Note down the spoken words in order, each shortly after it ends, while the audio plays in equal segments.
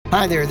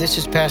Hi there, this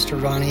is Pastor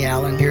Ronnie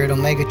Allen here at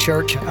Omega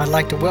Church. I'd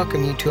like to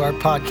welcome you to our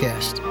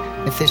podcast.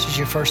 If this is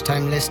your first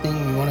time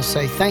listening, we want to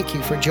say thank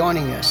you for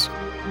joining us.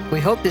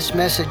 We hope this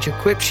message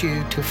equips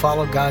you to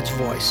follow God's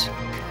voice.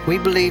 We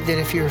believe that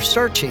if you're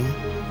searching,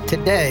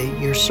 today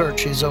your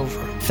search is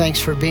over. Thanks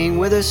for being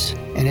with us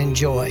and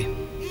enjoy.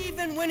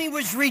 Even when he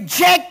was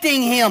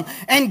rejecting him,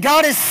 and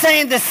God is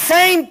saying the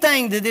same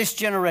thing to this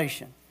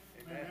generation.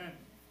 Amen.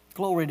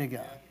 Glory to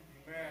God.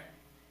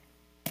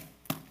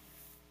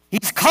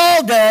 He's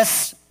called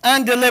us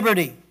unto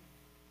liberty.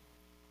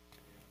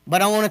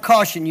 But I want to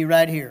caution you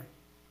right here.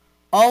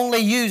 Only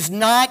use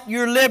not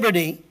your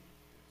liberty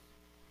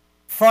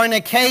for an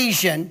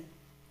occasion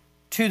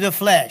to the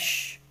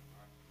flesh.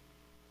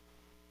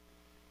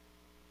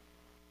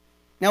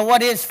 Now,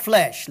 what is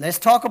flesh? Let's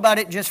talk about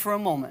it just for a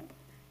moment.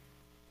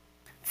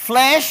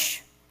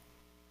 Flesh,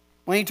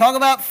 when you talk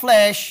about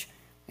flesh,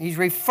 he's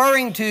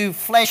referring to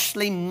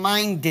fleshly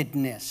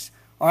mindedness.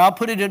 Or I'll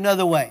put it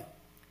another way.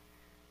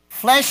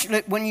 Flesh,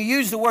 when you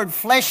use the word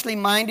fleshly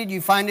minded, you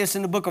find this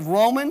in the book of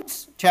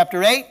Romans,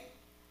 chapter 8.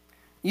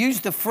 Use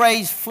the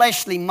phrase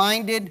fleshly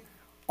minded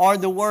or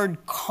the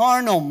word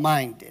carnal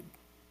minded.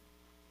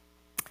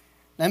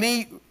 Let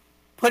me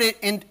put it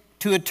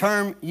into a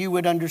term you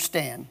would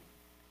understand.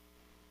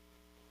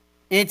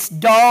 It's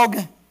dog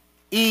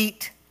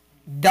eat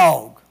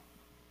dog.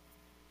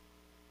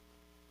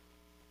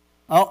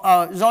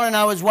 Zona and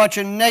I was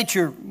watching a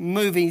nature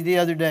movie the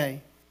other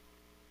day.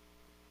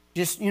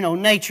 Just,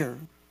 nature.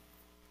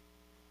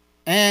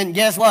 And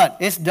guess what?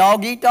 It's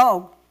dog eat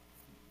dog.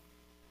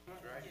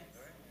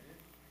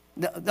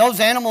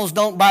 Those animals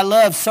don't by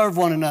love serve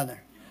one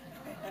another.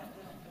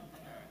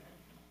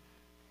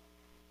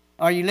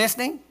 Are you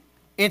listening?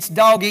 It's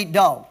dog eat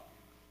dog.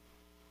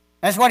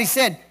 That's what he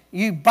said.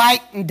 You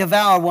bite and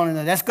devour one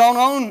another. That's going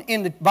on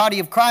in the body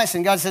of Christ.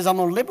 And God says, I'm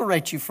going to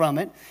liberate you from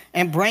it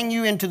and bring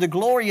you into the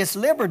glorious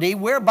liberty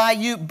whereby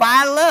you,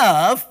 by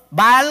love,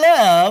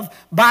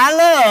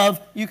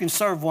 you can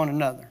serve one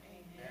another.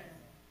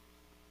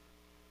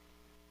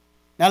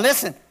 Now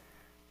listen,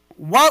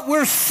 what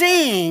we're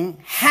seeing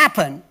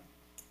happen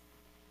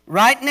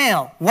right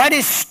now, what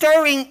is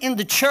stirring in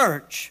the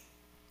church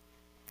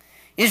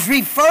is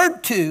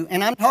referred to,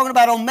 and I'm talking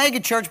about Omega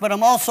Church, but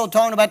I'm also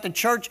talking about the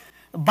church,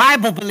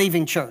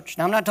 Bible-believing church.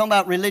 Now I'm not talking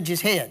about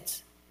religious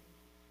heads.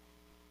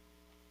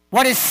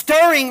 What is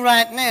stirring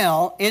right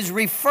now is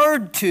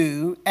referred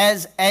to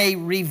as a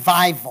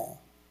revival.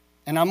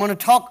 And I'm going to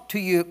talk to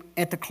you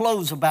at the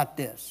close about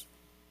this.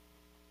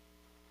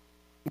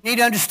 You need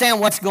to understand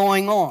what's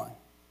going on.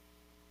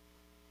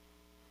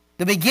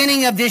 The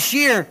beginning of this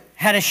year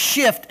had a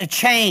shift, a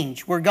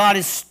change, where God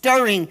is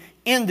stirring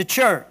in the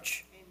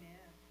church.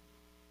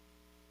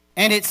 Amen.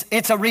 And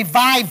it's a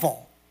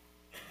revival.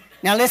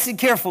 Now listen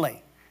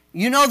carefully.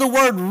 You know the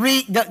word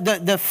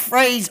the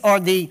phrase or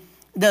the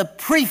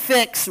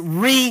prefix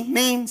re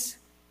means?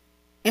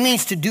 It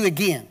means to do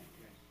again.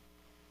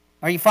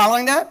 Are you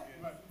following that?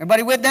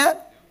 Everybody with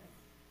that?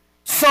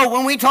 So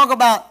when we talk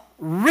about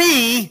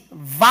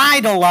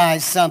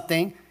revitalize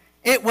something,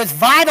 it was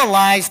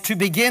vitalized to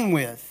begin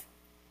with.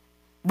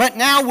 But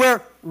now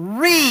we're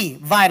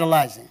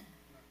revitalizing.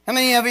 How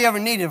many of you ever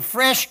needed a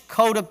fresh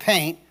coat of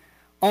paint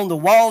on the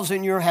walls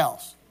in your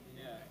house?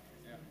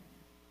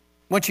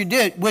 What you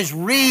did was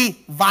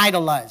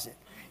revitalize it.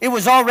 It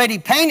was already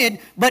painted,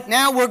 but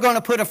now we're going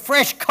to put a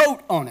fresh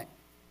coat on it.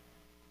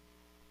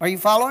 Are you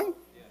following?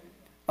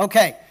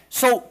 Okay,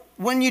 so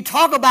when you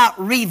talk about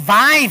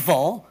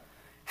revival,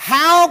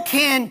 how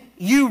can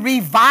you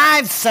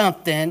revive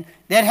something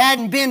that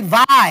hadn't been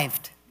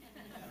vived?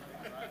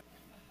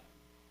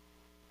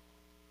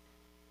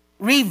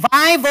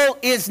 Revival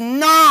is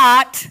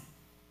not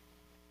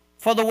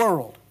for the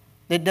world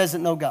that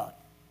doesn't know God.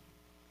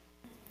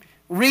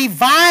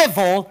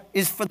 Revival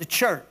is for the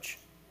church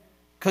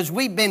because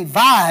we've been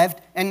vived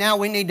and now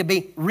we need to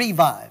be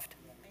revived.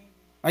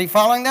 Are you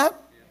following that?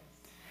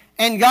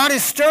 And God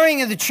is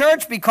stirring in the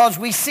church because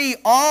we see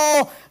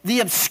all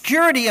the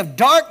obscurity of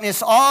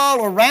darkness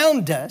all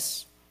around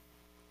us.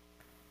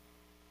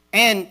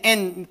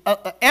 And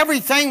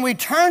everything we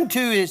turn to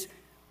is,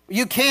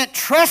 you can't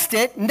trust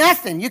it,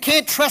 nothing. You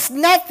can't trust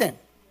nothing.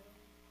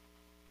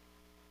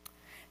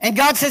 And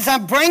God says,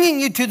 I'm bringing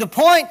you to the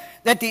point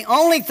that the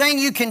only thing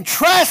you can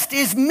trust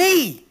is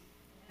me.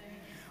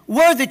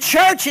 Where the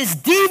church is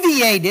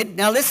deviated,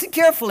 now listen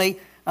carefully,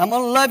 I'm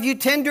going to love you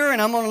tender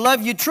and I'm going to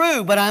love you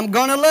true, but I'm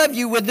going to love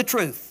you with the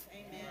truth.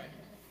 Amen.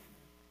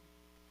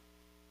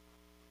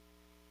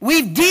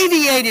 We've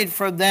deviated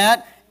from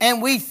that and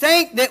we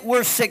think that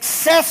we're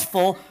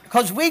successful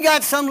because we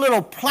got some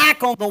little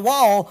plaque on the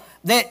wall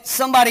that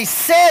somebody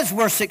says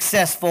we're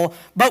successful,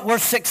 but we're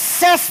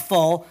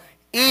successful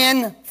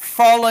in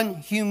fallen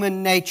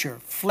human nature,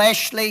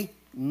 fleshly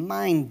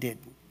minded.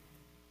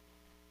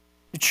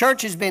 The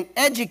church has been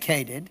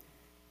educated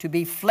to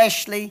be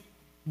fleshly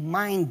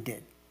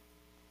minded.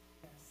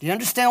 Do you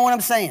understand what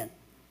I'm saying?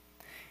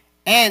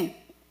 And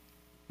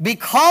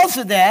because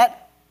of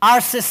that,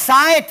 our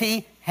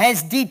society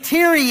has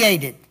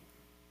deteriorated.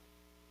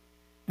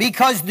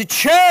 Because the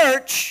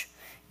church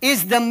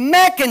is the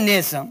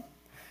mechanism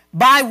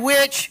by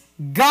which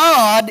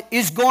God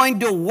is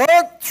going to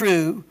work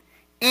through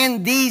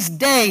in these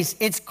days.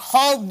 It's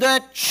called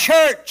the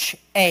church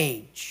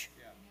age.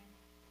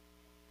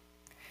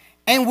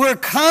 And we're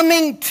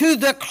coming to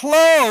the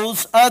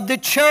close of the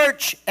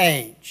church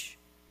age.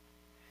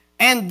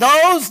 And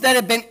those that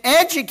have been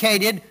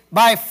educated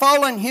by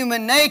fallen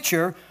human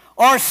nature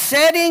are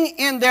sitting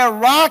in their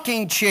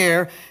rocking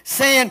chair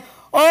saying,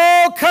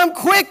 "Oh, come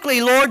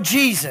quickly, Lord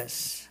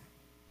Jesus,"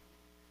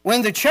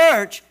 when the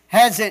church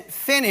hasn't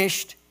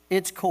finished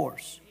its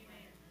course.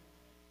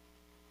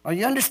 Are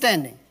you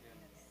understanding?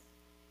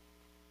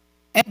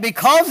 And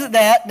because of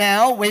that,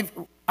 now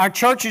our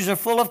churches are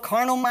full of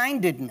carnal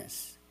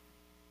mindedness.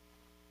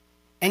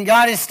 And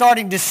God is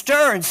starting to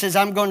stir and says,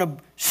 "I'm going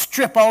to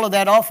strip all of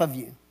that off of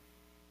you.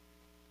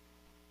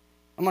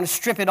 I'm going to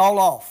strip it all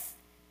off."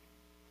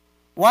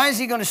 Why is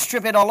He going to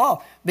strip it all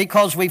off?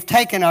 Because we've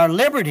taken our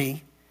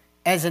liberty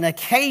as an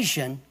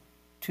occasion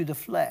to the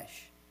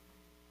flesh.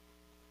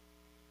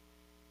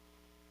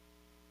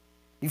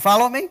 You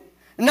follow me?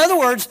 In other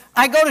words,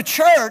 I go to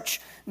church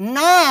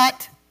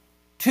not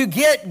to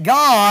get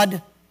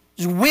God's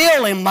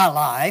will in my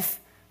life.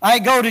 I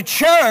go to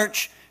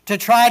church to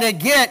try to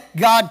get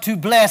God to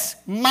bless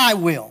my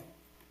will,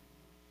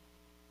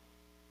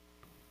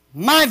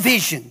 my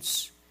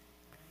visions,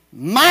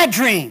 my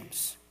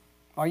dreams.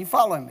 Are you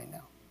following me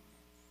now?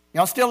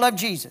 Y'all still love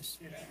Jesus?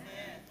 Yes.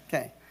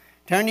 Okay.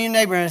 Turn to your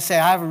neighbor and say,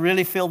 "I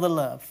really feel the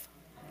love."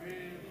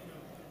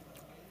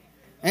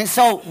 And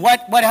so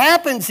what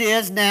happens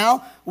is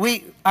now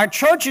our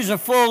churches are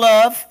full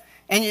of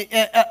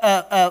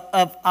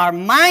our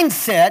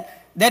mindset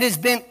that has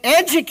been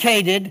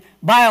educated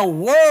by a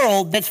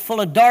world that's full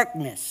of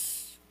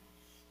darkness.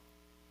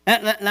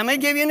 Let me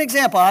give you an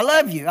example. I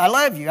love you,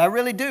 I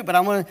really do, but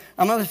I'm going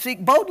to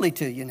speak boldly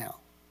to you now.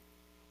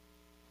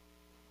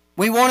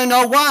 We want to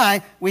know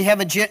why we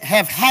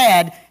have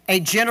had a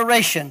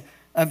generation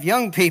of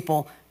young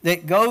people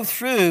that go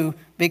through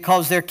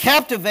because they're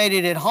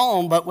captivated at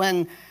home, but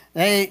when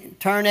they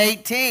turn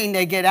 18,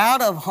 they get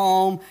out of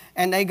home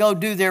and they go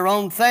do their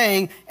own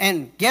thing.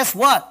 And guess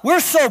what? We're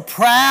so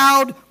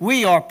proud.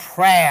 We are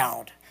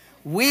proud.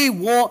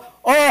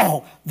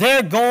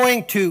 They're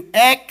going to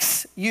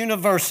X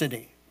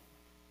university.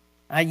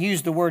 I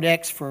use the word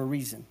X for a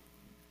reason.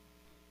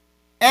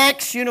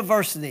 X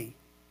university.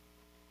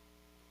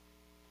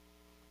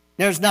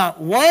 There's not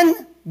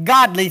one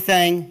godly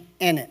thing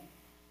in it.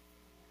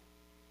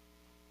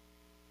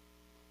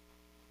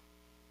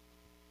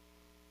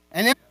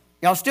 And then,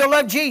 y'all still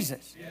love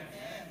Jesus. Yes.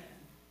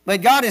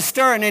 But God is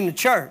stirring in the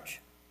church.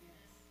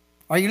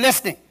 Are you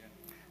listening?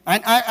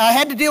 I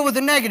had to deal with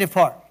the negative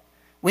part.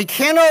 We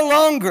can no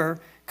longer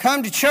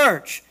come to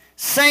church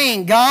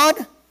saying,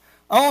 "God,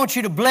 I want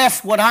you to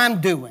bless what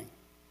I'm doing."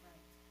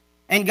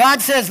 And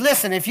God says,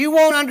 "Listen, if you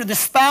want under the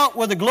spout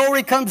where the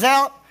glory comes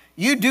out,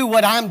 you do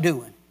what I'm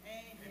doing."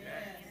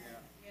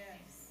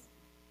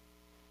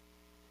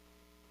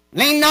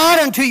 Lean not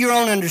unto your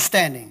own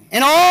understanding.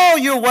 In all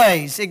your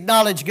ways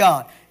acknowledge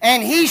God,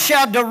 and He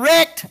shall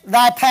direct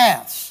thy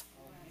paths.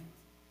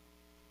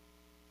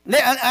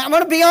 I'm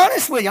going to be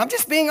honest with you. I'm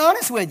just being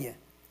honest with you.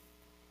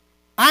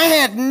 I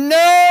had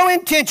no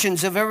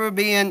intentions of ever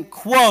being,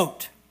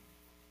 quote,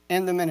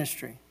 in the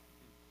ministry.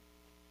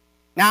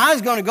 Now, I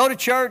was going to go to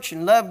church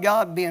and love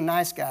God and be a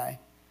nice guy.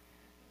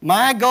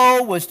 My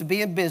goal was to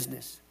be in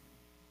business.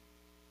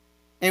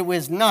 It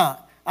was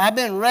not. I've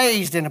been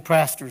raised in a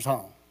pastor's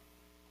home.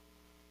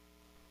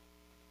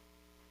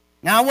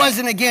 Now, I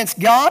wasn't against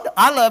God.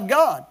 I love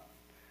God.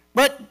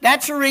 But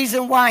that's the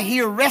reason why He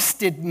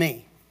arrested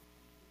me.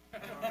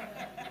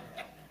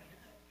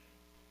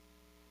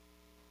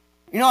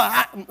 You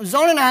know,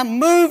 Zona and I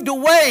moved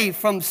away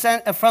from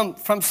San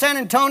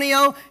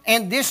Antonio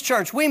and this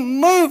church. We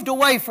moved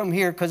away from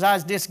here because I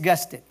was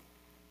disgusted.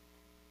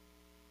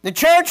 The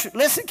church,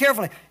 listen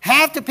carefully,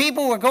 half the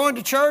people who are going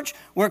to church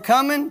were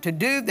coming to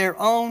do their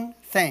own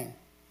thing.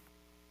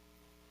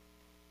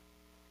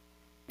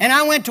 And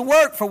I went to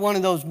work for one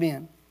of those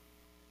men.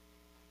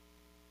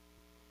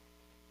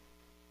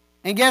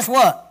 And guess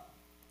what?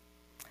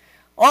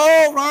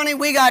 "Oh, Ronnie,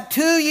 we got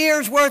 2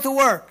 years worth of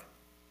work."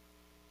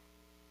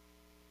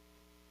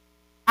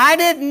 I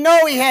didn't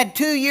know he had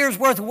 2 years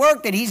worth of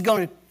work that he's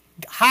going to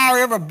hire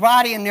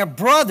everybody and their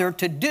brother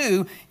to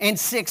do in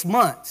 6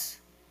 months.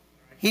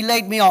 He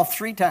laid me off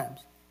 3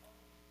 times.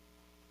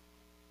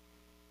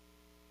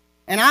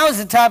 And I was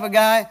the type of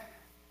guy,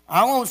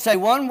 I won't say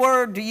one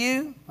word to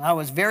you. I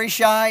was very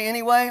shy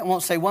anyway. I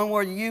won't say one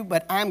word to you,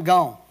 but I'm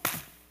gone.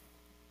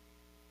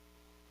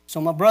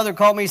 So my brother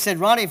called me and said,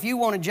 "Ronnie, if you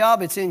want a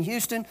job, it's in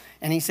Houston."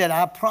 And he said,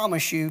 "I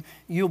promise you,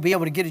 you'll be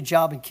able to get a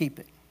job and keep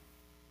it."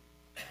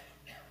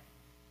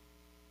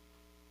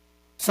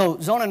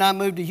 So Zona and I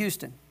moved to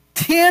Houston.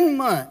 10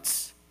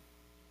 months.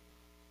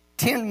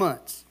 10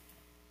 months.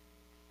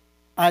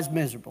 I was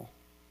miserable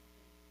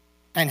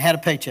and had a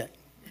paycheck.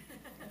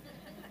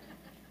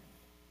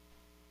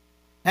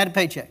 Had a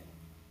paycheck.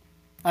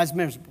 I was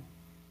miserable.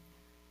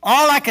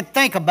 all I could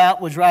think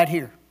about was right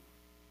here.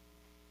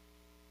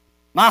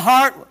 My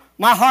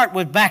heart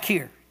was back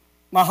here.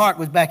 My heart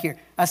was back here.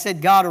 I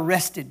said, God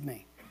arrested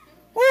me.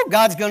 Woo,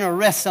 God's going to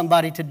arrest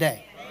somebody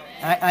today.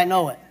 I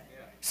know it.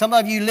 Some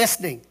of you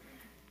listening,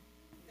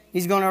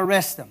 He's going to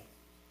arrest them.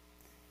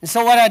 And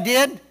so what I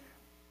did,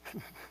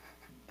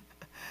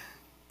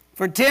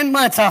 for 10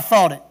 months I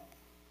fought it.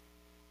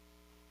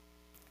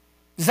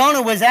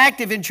 Zona was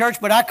active in church,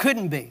 but I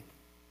couldn't be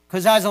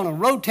because I was on a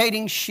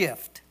rotating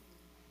shift.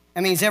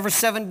 That means every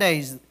 7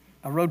 days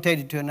I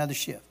rotated to another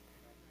shift.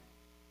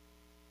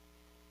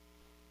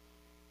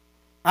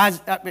 I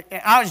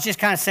was just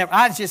kind of separate.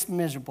 I was just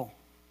miserable.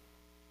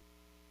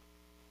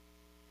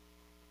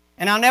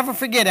 And I'll never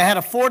forget, I had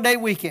a 4-day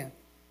weekend.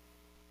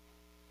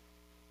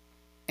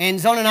 And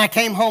Zona and I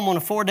came home on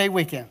a 4-day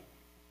weekend.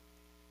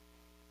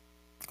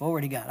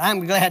 Glory to God.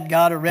 I'm glad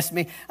God arrested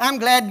me. I'm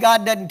glad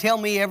God doesn't tell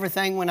me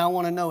everything when I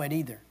want to know it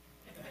either.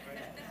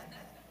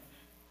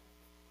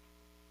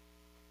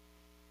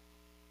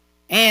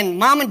 And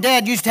Mom and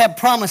Dad used to have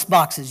promise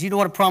boxes. You know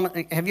what a promise,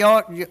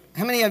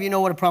 how many of you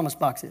know what a promise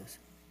box is?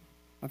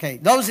 Okay,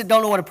 those that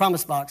don't know what a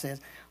promise box is,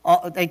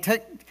 they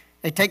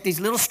take these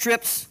little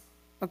strips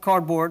of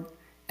cardboard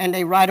and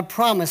they write a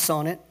promise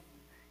on it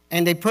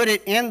and they put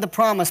it in the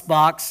promise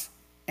box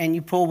and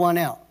you pull one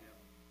out.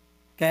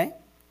 Okay?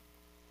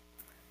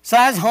 So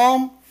I was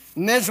home,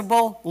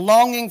 miserable,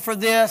 longing for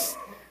this.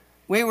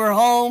 We were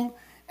home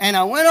and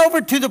I went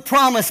over to the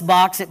promise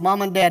box that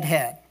Mom and Dad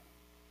had.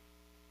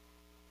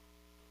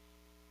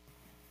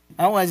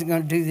 I wasn't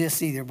going to do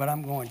this either, but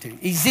I'm going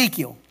to.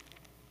 Ezekiel.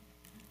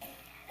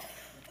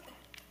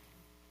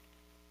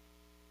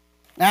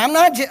 Now,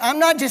 I'm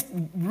not just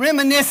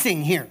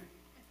reminiscing here.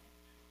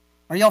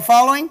 Are y'all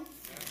following?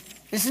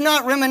 This is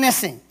not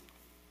reminiscing.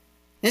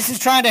 This is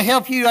trying to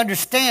help you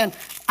understand.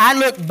 I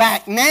look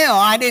back now.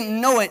 I didn't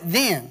know it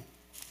then.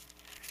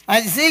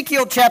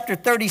 Ezekiel chapter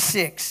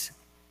 36.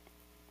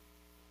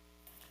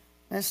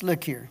 Let's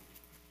look here.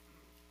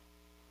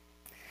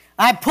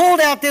 I pulled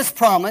out this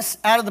promise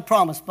out of the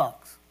promise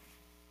box.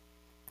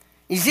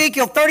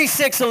 Ezekiel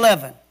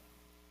 36:11.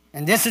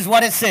 And this is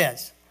what it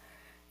says.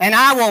 And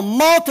I will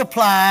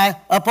multiply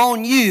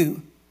upon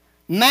you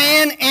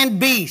man and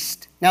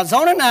beast. Now,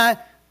 Zona and I,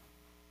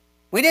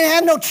 we didn't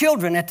have no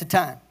children at the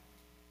time.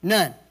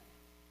 None.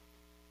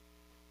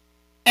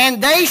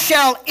 And they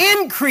shall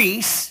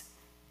increase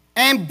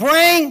and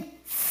bring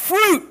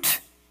fruit.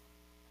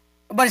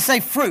 Everybody say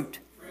fruit.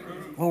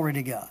 Fruit. Glory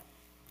to God.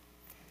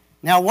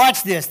 Now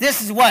watch this.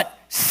 This is what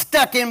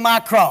stuck in my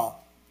craw.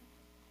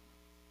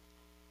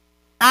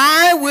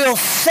 I will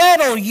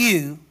settle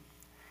you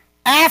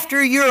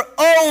after your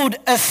old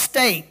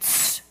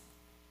estates,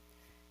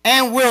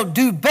 and will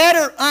do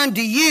better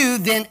unto you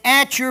than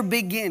at your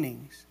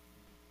beginnings.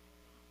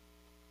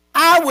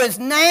 I was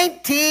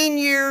 19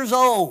 years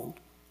old.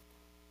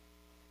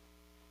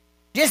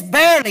 Just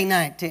barely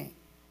 19.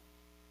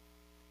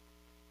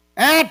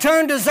 And I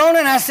turned to Zona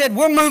and I said,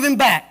 we're moving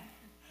back.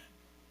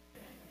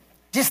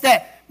 Just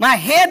that. My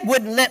head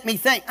wouldn't let me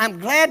think. I'm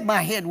glad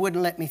my head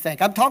wouldn't let me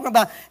think. I'm talking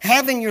about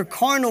having your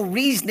carnal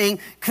reasoning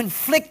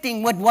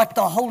conflicting with what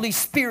the Holy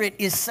Spirit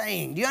is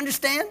saying. Do you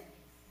understand?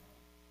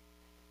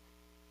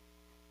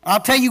 I'll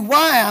tell you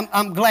why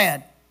I'm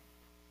glad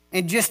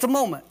in just a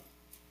moment.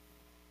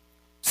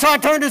 So I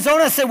turned to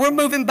Zona and said, we're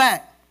moving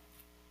back.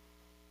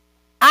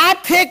 I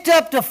picked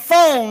up the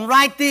phone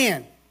right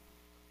then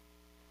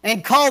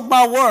and called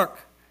my work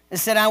and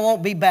said, I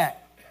won't be back.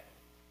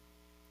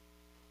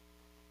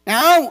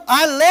 Now,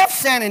 I left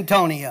San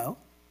Antonio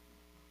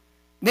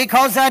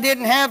because I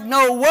didn't have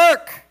no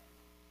work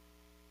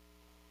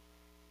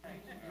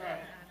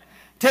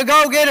to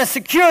go get a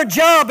secure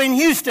job in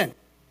Houston.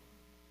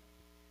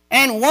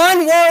 And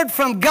one word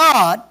from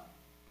God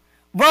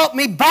brought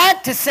me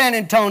back to San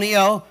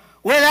Antonio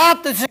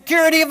without the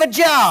security of a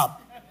job.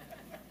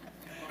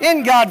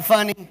 Isn't God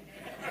funny?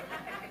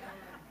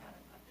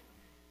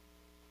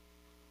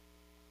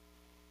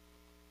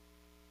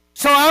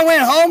 So I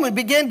went home and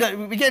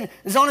began.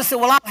 Zona said,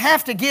 well, I'll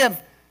have to give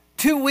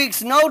 2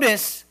 weeks'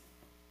 notice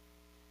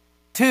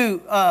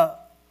to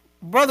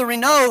Brother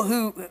Renault,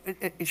 who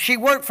she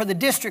worked for the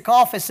district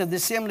office of the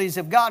Assemblies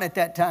of God at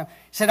that time.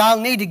 He said,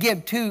 I'll need to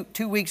give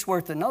two weeks'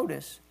 worth of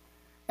notice.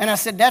 And I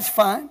said, that's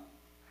fine.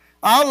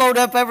 I'll load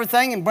up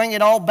everything and bring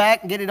it all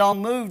back and get it all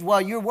moved while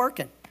you're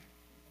working.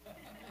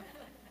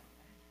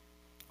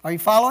 Are you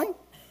following?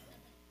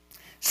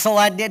 So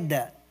I did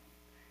that.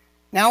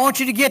 Now I want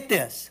you to get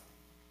this.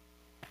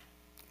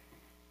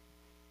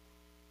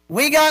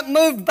 We got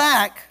moved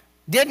back,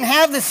 didn't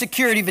have the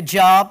security of a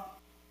job,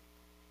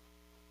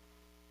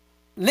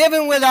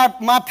 living with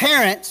my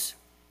parents.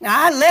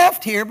 Now, I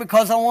left here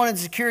because I wanted the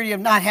security of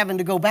not having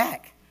to go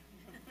back.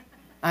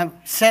 I'm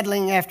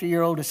settling after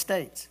your old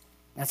estates.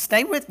 Now,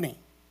 stay with me.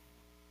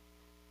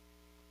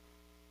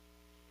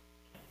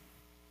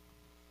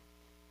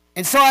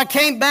 And so I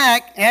came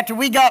back. After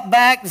we got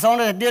back,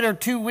 Zona did her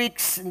 2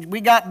 weeks, and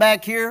we got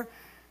back here.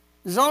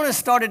 Zona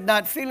started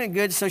not feeling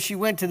good, so she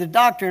went to the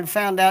doctor and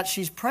found out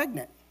she's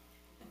pregnant.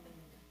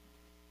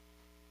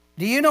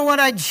 Do you know what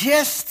I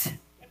just...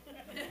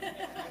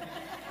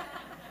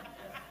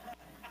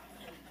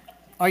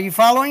 Are you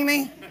following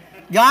me?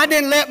 God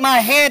didn't let my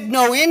head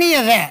know any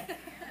of that.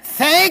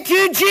 Thank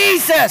you,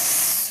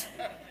 Jesus.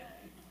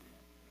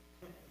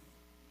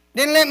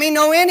 Didn't let me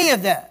know any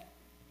of that.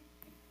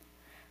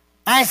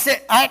 I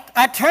said,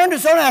 I turned to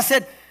Zona and I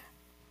said,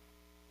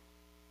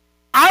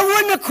 I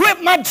wouldn't have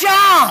quit my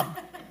job.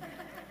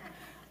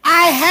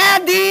 I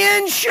had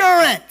the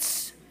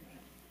insurance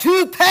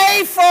to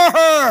pay for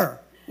her.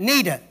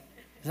 Nita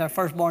is our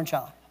firstborn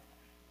child.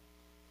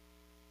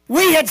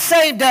 We had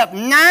saved up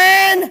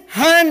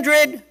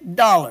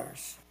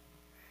 $900.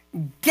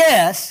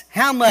 Guess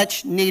how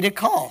much Nita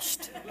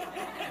cost?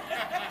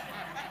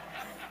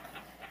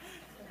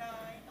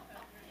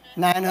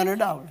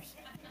 $900.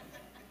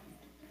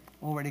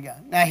 Glory to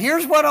God. Now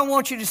here's what I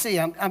want you to see.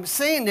 I'm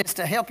saying this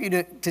to help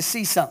you to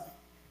see something.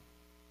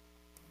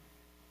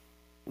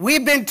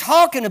 We've been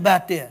talking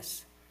about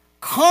this.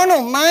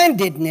 Carnal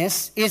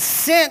mindedness is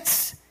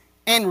sense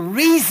and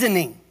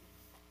reasoning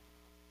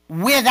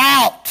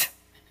without,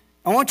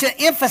 I want you to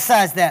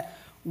emphasize that,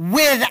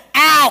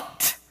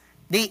 without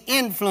the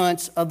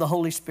influence of the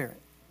Holy Spirit.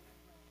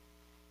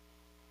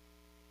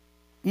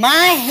 My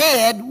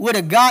head would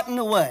have gotten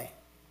away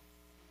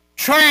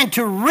trying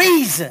to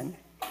reason,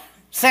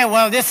 saying,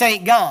 well, this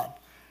ain't God.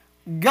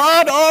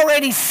 God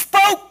already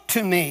spoke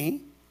to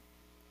me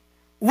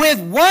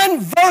with one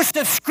verse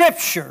of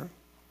Scripture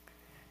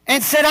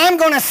and said, I'm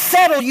going to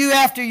settle you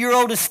after your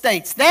old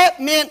estates.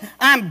 That meant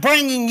I'm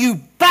bringing you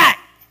back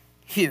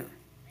here.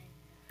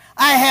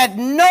 I had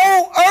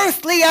no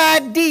earthly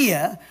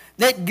idea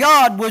that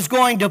God was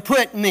going to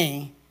put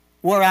me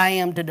where I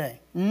am today.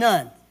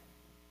 None.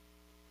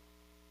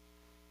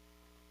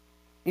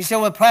 You say,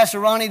 well, Pastor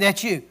Ronnie,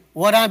 that's you.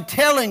 What I'm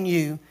telling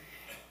you,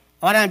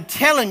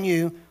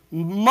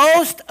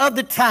 most of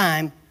the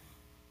time,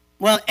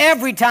 well,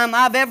 every time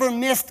I've ever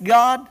missed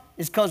God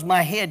is because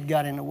my head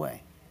got in the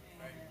way.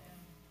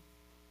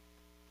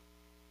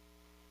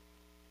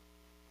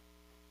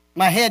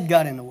 My head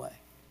got in the way.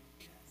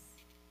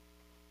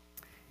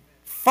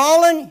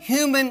 Fallen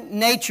human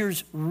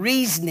nature's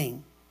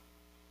reasoning.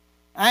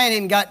 I ain't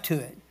even got to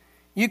it.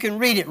 You can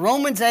read it.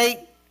 Romans 8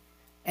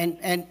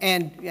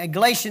 and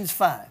Galatians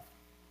 5.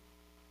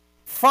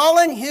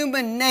 Fallen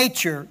human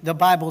nature, the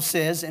Bible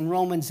says in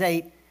Romans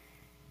 8,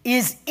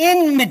 is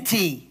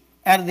enmity,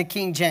 out of the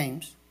King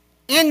James.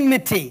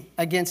 Enmity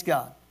against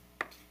God.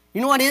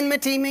 You know what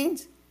enmity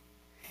means?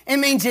 It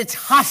means it's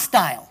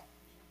hostile.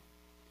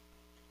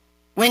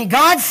 When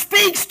God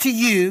speaks to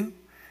you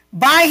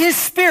by His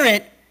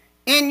Spirit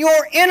in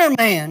your inner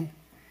man,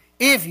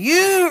 if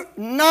you're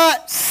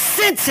not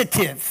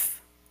sensitive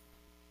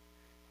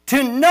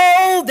to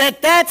know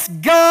that that's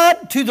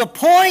God to the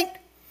point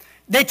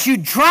that you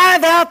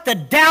drive out the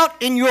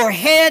doubt in your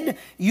head,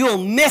 you'll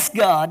miss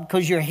God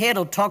because your head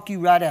will talk you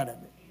right out of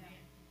it.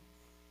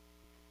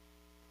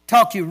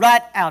 Talk you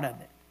right out of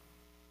it.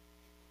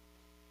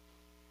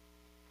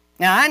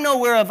 Now, I know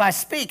whereof I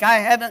speak. I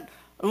haven't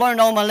learned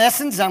all my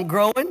lessons. I'm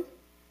growing.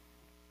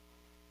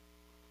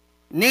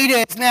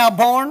 Nita is now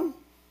born.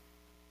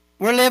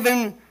 We're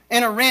living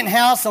in a rent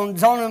house on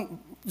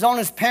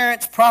Zona's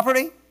parents'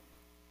 property.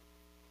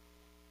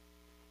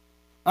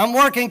 I'm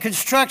working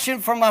construction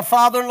for my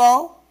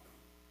father-in-law.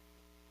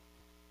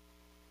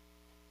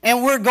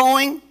 And we're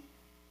going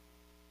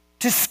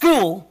to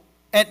school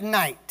at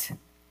night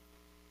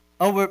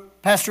over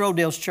at Pastor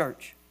Odell's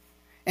church.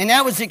 And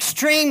that was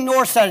extreme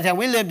north side of town.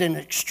 We lived in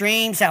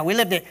extreme south. We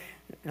lived at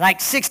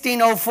like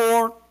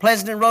 1604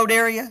 Pleasant Road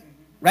area,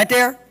 right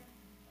there.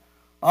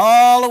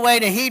 All the way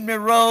to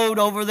Heedman Road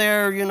over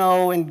there, you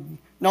know, in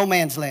no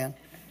man's land.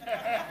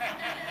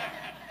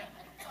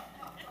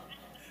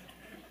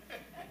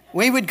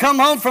 We would come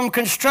home from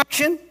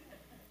construction,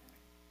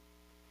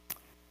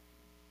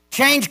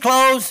 change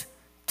clothes,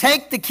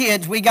 take the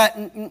kids. We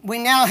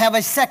now have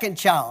a second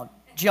child,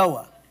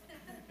 Joa.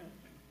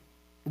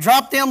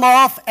 Drop them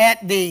off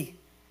at the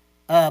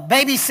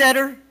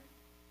babysitter,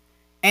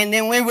 and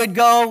then we would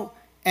go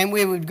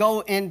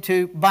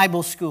into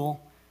Bible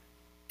school.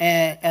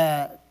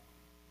 And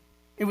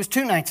it was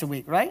 2 nights a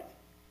week, right?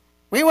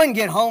 We wouldn't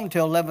get home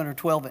till 11 or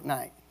 12 at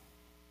night.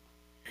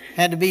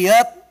 Had to be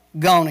up,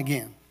 gone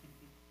again.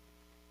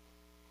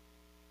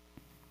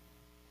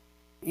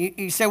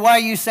 You say, why are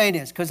you saying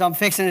this? Because I'm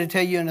fixing to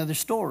tell you another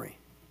story.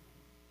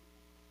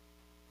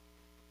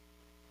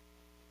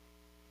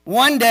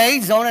 One day,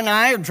 Zona and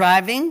I are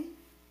driving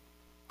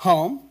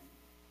home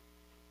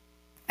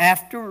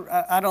after,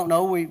 I don't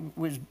know, we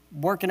was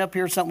working up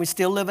here or something. We're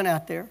still living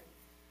out there.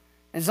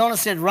 And Zona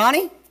said,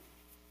 Ronnie,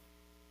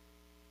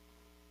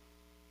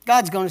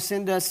 God's going to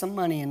send us some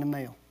money in the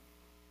mail.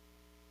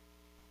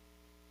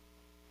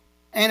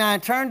 And I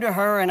turned to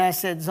her and I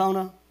said,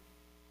 Zona,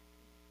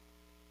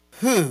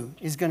 who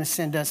is going to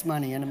send us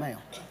money in the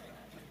mail?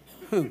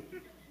 Who?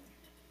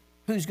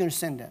 Who's going to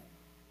send that?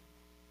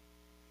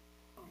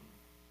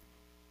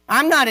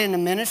 I'm not in the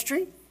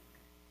ministry.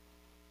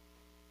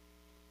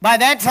 By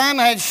that time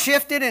I had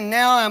shifted and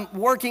now I'm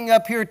working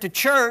up here at the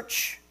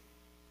church.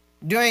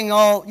 doing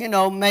all,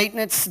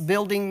 maintenance,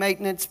 building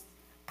maintenance,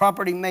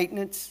 property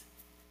maintenance.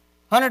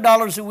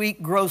 $100 a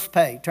week gross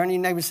pay. Turn to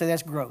your neighbor and say,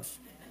 that's gross.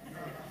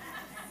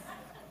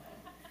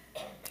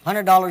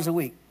 $100 a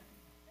week.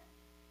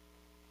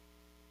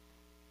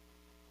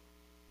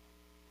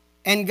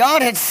 And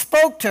God had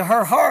spoke to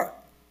her heart.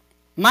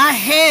 My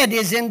head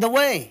is in the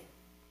way.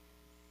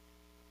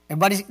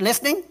 Everybody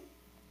listening?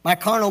 My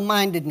carnal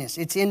mindedness.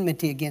 It's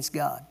enmity against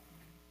God.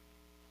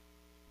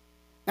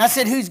 I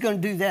said, who's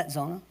going to do that,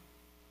 Zona?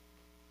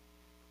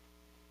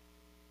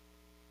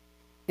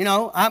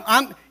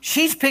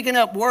 She's picking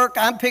up work.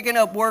 I'm picking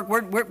up work.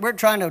 We're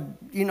trying to,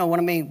 you know what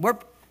I mean?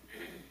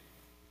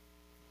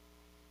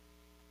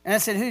 And I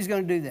said, who's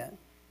going to do that?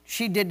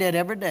 She did that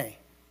every day.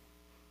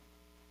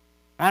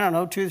 I don't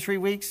know, 2 or 3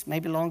 weeks,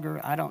 maybe longer,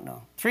 I don't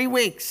know. 3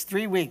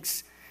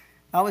 weeks.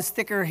 I was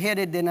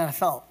thicker-headed than I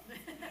thought.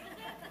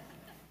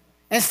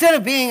 Instead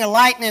of being a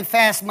lightning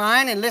fast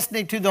mind and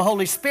listening to the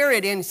Holy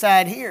Spirit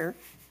inside here,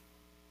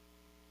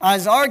 I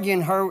was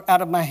arguing her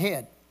out of my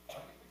head.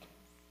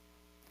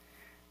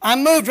 I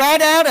moved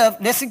right out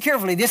of, listen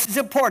carefully, this is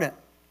important.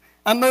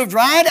 I moved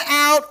right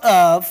out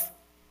of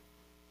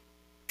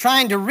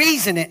trying to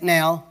reason it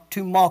now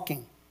to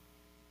mocking.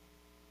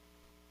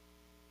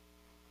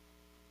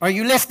 Are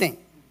you listening?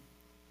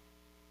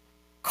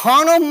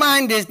 Carnal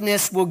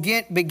mindedness will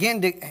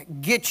begin to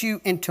get you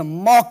into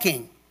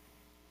mocking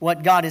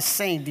what God is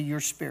saying to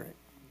your spirit.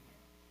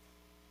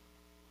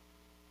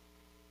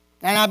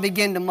 And I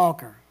began to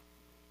mock her.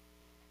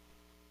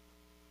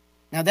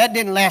 Now that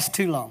didn't last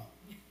too long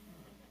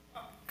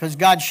because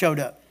God showed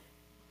up.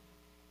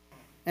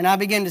 And I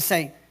began to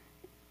say,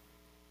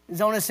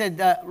 Zona said,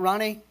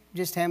 Ronnie,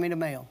 just hand me the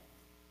mail.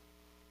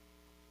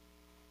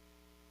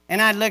 And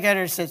I'd look at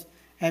her and says,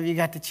 have you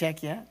got the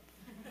check yet?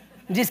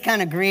 Just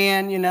kind of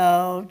grin,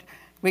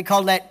 We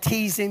call that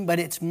teasing, but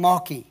it's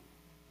mocking.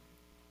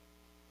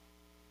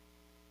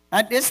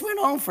 This went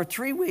on for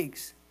 3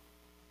 weeks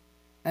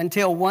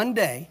until one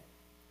day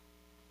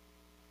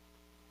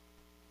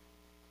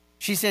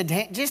she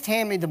said, just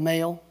hand me the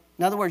mail.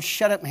 In other words,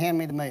 shut up and hand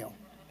me the mail.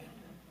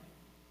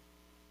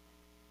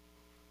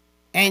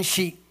 And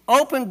she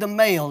opened the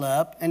mail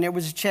up, and there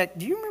was a check.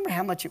 Do you remember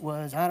how much it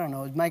was? I don't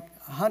know. It was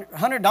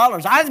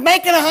 $100. I was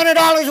making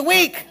 $100 a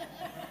week.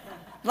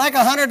 Like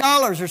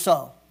 $100 or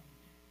so.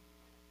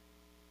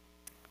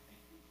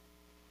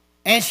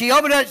 And she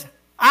opened it.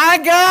 I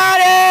got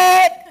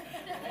it.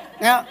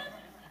 Now,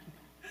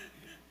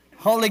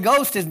 Holy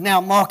Ghost is now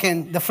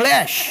mocking the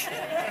flesh.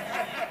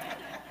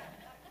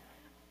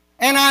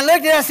 And I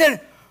looked at it, I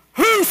said,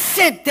 who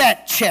sent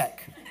that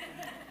check?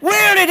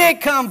 Where did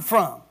it come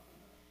from?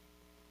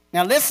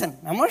 Now listen,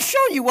 I'm going to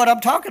show you what I'm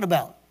talking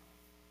about.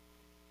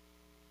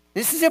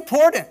 This is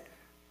important.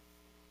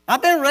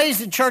 I've been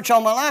raised in church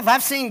all my life.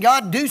 I've seen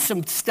God do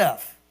some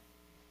stuff.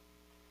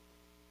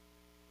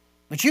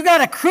 But you got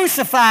to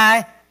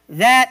crucify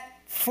that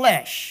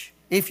flesh.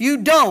 If you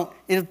don't,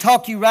 it'll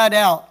talk you right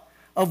out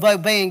of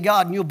obeying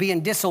God, and you'll be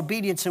in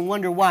disobedience and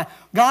wonder why.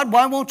 God,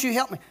 why won't you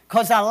help me?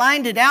 Because I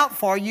lined it out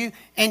for you,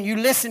 and you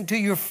listen to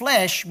your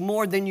flesh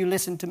more than you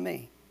listen to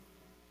me.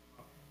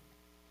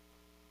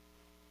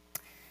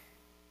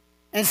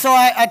 And so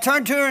I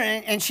turned to her,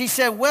 and she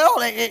said, well,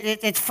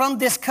 it's from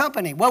this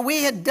company. Well,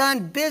 we had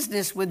done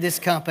business with this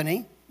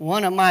company,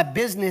 one of my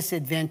business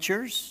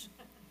adventures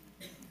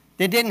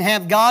that didn't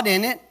have God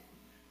in it.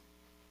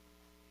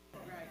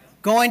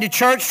 Going to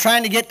church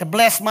trying to get to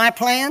bless my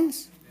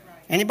plans.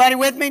 Anybody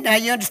with me? Now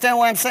you understand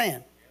what I'm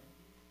saying.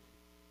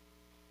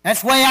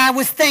 That's the way I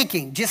was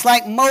thinking, just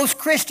like most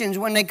Christians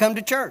when they come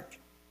to church.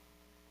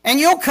 And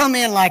you'll come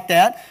in like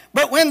that,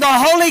 but when the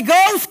Holy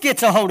Ghost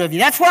gets a hold of you,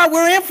 that's why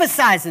we're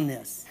emphasizing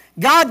this.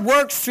 God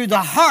works through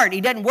the heart.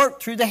 He doesn't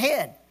work through the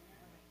head.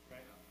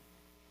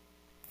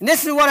 And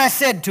this is what I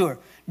said to her.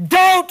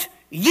 Don't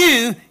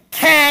you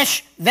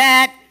cash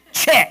that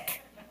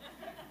check.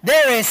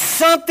 There is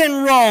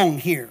something wrong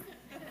here.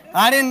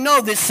 I didn't know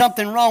that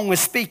something wrong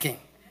was speaking.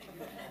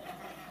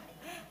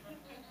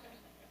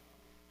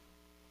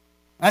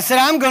 I said,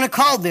 I'm going to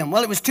call them.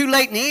 Well, it was too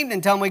late in the evening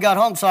until we got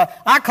home, so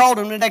I called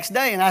them the next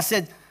day, and I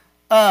said,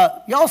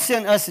 y'all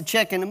sent us a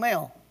check in the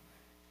mail,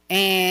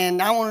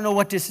 and I want to know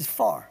what this is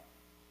for.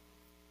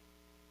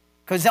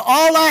 Because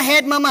all I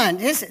had in my mind,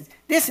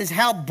 this is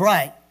how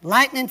bright,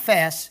 lightning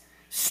fast,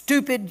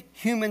 stupid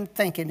human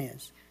thinking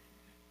is.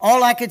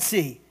 All I could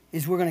see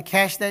is we're going to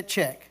cash that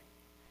check,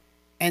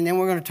 and then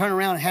we're going to turn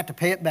around and have to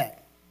pay it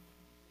back.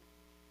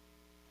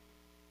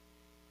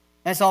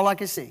 That's all I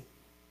could see.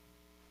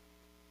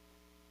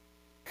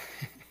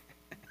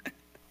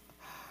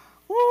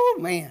 Oh,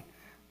 man.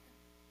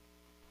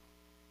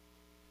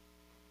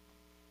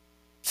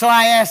 So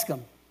I asked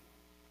him.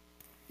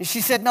 And she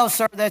said, no,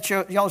 sir, that's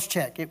y'all's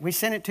check. We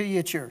sent it to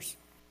you, it's yours.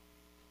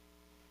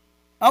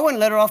 I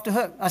wouldn't let her off the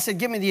hook. I said,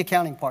 give me the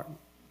accounting part.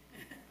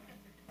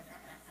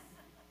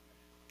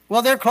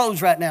 Well, they're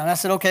closed right now. And I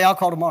said, okay, I'll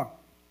call tomorrow.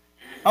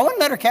 I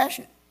wouldn't let her cash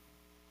it.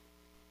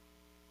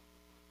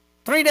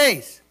 3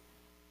 days.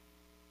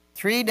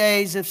 3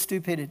 days of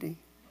stupidity.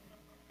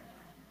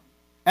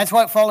 That's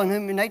what fallen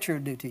human nature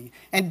will do to you.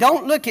 And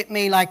don't look at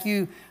me like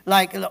you,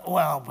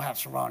 well,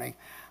 Pastor Ronnie,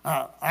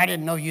 I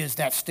didn't know you was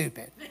that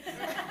stupid.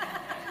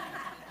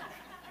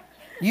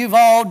 You've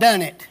all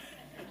done it.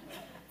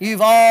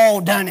 You've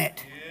all done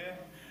it.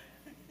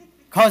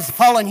 Because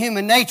fallen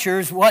human nature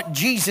is what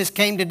Jesus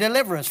came to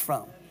deliver us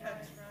from.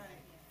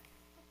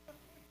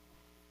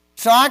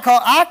 So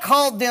I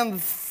called them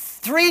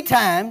 3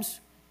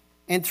 times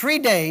in 3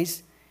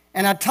 days,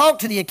 and I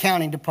talked to the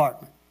accounting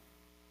department.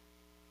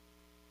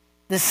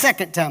 The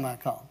second time I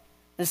called.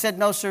 They said,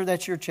 no, sir,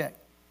 that's your check.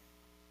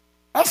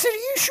 I said, are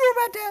you sure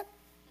about that?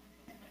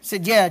 He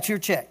said, yeah, it's your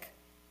check.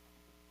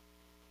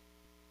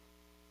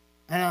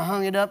 And I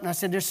hung it up and I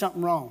said, there's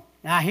something wrong.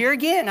 Now, here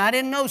again, I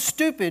didn't know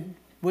stupid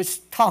was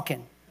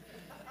talking.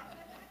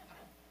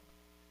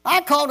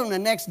 I called him the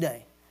next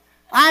day.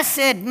 I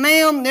said,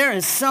 ma'am, there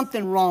is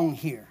something wrong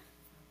here.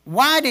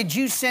 Why did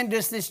you send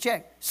us this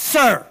check?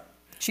 Sir,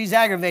 she's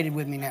aggravated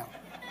with me now.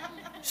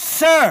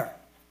 Sir,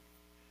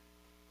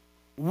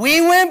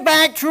 we went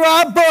back to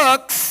our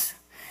books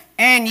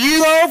and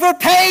you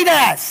overpaid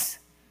us.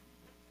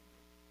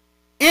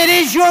 It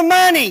is your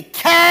money.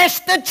 Cash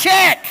the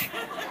check.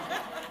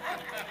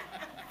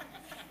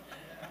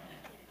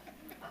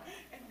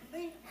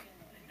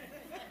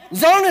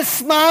 Zona's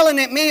smiling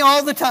at me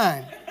all the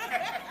time.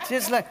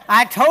 Just like,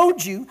 I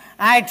told you,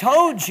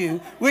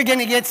 we're going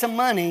to get some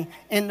money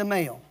in the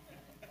mail.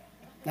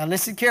 Now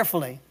listen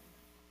carefully.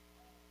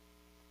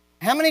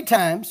 How many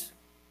times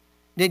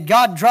did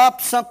God drop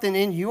something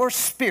in your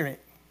spirit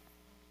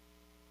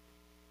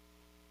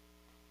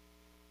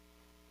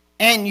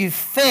and you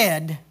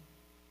fed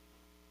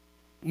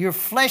your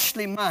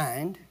fleshly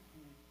mind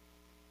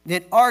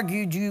that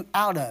argued you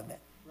out of it?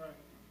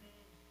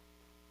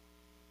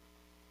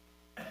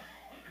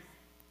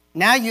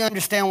 Now you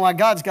understand why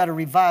God's got to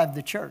revive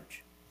the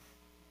church.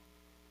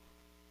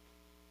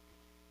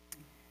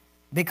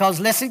 Because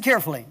listen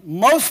carefully,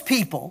 most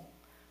people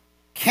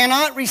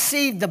cannot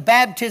receive the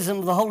baptism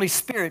of the Holy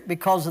Spirit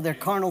because of their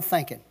carnal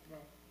thinking.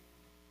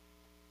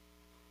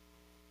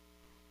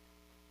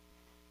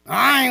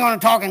 I ain't going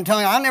to talk in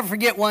tongues. I'll never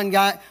forget one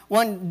dad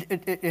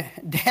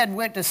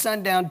went to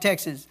Sundown,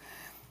 Texas,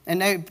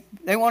 and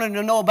they wanted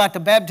to know about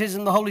the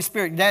baptism of the Holy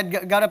Spirit.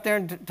 Dad got up there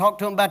and talked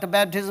to him about the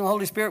baptism of the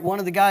Holy Spirit. One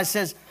of the guys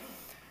says,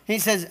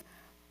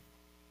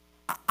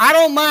 I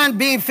don't mind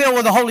being filled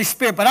with the Holy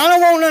Spirit, but I don't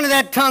want none of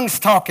that tongues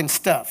talking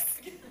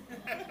stuff.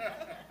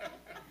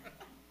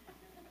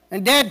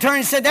 And Dad turned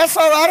and said, that's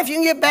all right. If you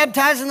can get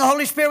baptized in the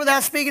Holy Spirit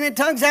without speaking in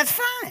tongues, that's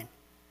fine.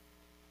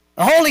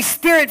 The Holy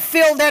Spirit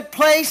filled that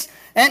place.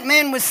 That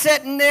man was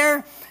sitting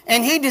there,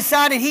 and he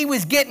decided he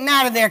was getting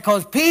out of there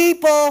because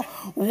people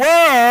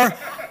were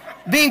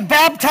being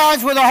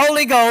baptized with the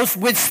Holy Ghost,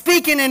 with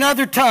speaking in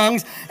other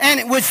tongues, and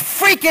it was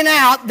freaking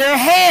out their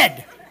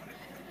head.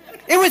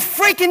 It was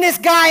freaking this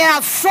guy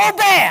out so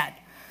bad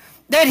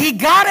that he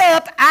got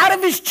up out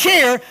of his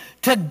chair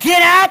to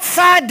get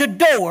outside the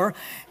door,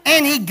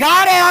 and he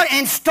got out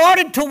and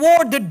started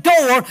toward the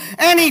door,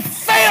 and he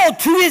fell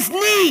to his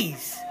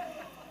knees.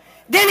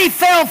 Then he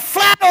fell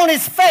flat on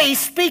his face,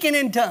 speaking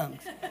in tongues.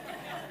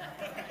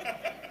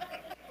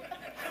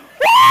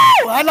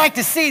 Woo! I'd like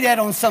to see that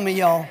on some of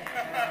y'all.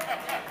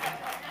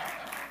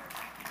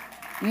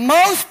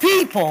 Most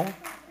people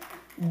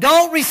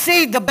don't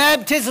receive the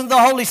baptism of the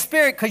Holy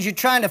Spirit because you're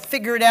trying to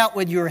figure it out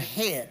with your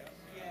head.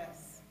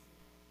 Yes.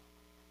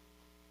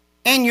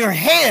 And your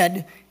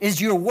head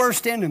is your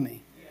worst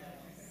enemy. Yes.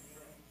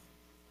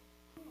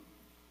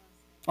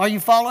 Are you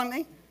following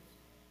me?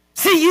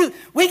 See,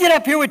 we get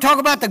up here, we talk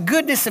about the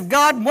goodness of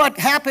God, what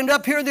happened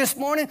up here this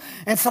morning,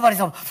 and somebody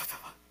says,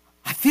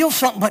 I feel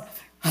something, but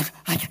I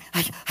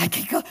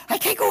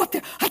can't go up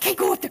there. I can't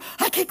go up there.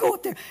 I can't go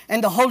up there.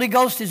 And the Holy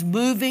Ghost is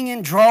moving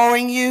and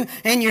drawing you,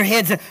 and your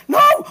head's like, no,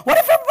 what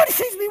if everybody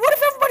sees me? What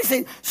if everybody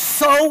sees me?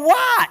 So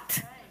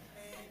what?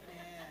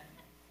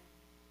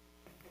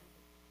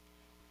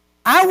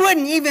 I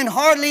wouldn't even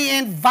hardly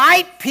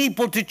invite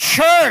people to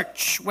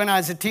church when I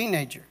was a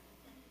teenager.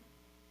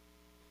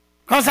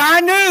 Because I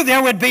knew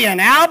there would be an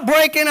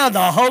outbreaking of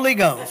the Holy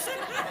Ghost.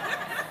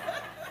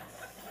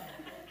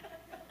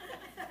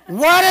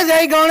 What are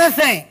they going to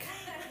think?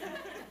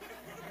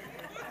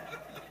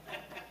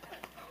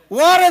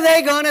 What are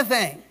they going to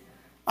think?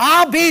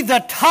 I'll be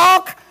the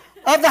talk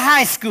of the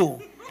high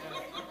school.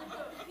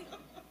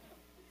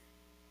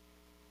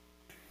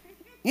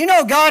 You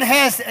know,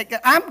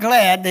 I'm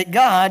glad that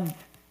God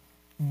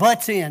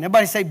butts in.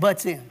 Everybody say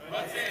butts in.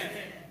 Butts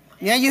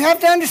in. Yeah, you have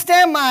to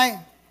understand my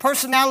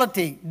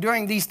personality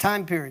during these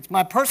time periods.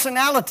 My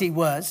personality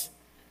was,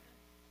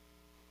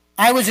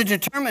 I was a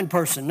determined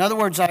person. In other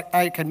words,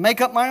 I could make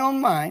up my own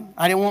mind.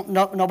 I didn't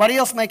want nobody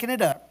else making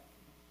it up.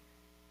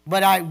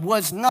 But I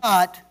was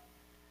not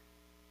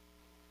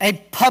a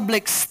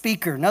public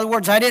speaker. In other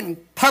words, I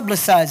didn't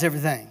publicize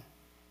everything.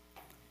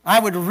 I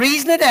would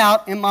reason it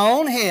out in my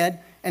own head,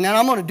 and then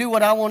I'm going to do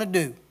what I want to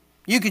do.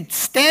 You could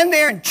stand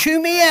there and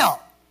chew me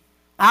out.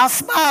 I'll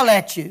smile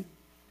at you,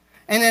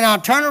 and then I'll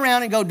turn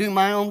around and go do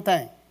my own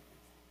thing.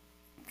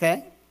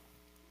 Okay?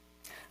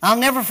 I'll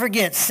never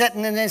forget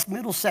sitting in this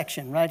middle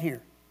section right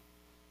here.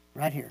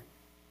 Right here.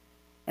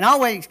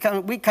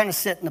 And we kind of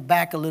sit in the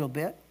back a little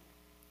bit.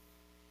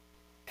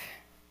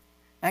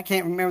 I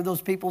can't remember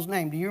those people's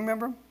names. Do you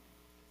remember them?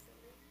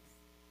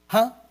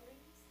 Huh?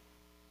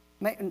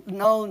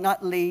 No,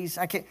 not Lee's.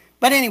 I can't.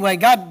 But anyway,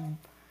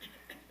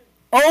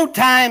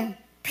 old-time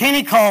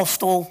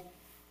Pentecostal,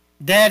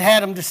 Dad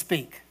had them to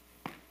speak.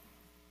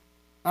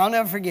 I'll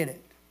never forget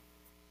it.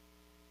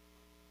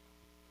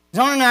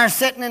 Zona and I are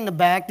sitting in the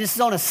back. This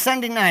is on a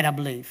Sunday night, I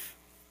believe.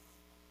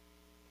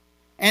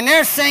 And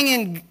they're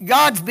singing,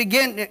 God's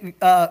begin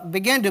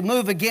to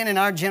move again in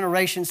our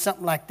generation,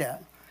 something like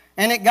that.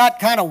 And it got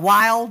kind of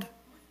wild.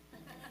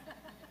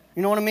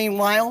 You know what I mean,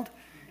 wild?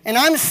 And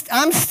I'm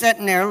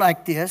sitting there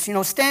like this,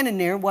 standing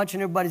there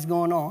watching everybody's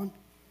going on.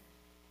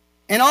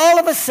 And all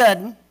of a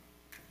sudden,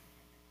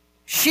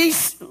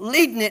 she's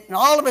leading it, and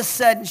all of a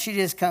sudden, she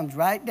just comes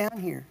right down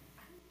here.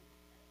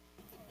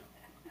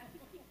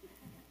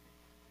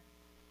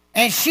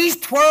 And she's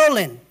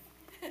twirling.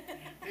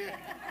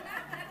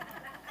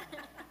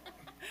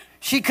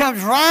 She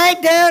comes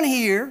right down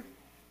here,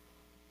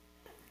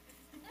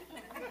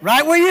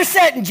 right where you're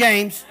sitting,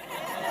 James.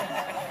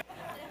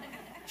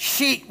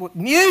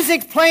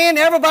 Music's playing,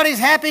 everybody's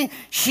happy.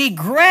 She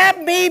grabbed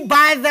me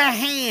by the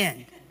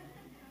hand.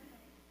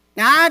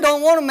 Now, I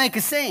don't want to make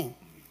a scene.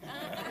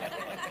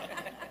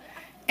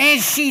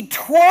 And she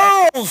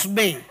twirls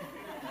me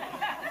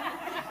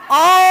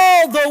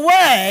all the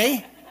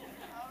way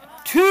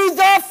to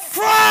the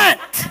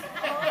front.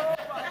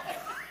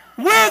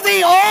 We're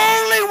the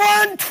only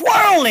one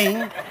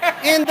twirling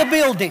in the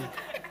building.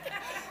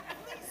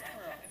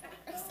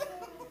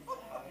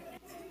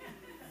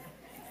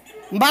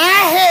 My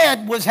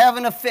head was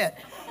having a fit.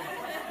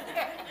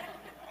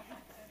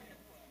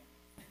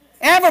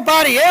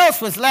 Everybody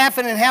else was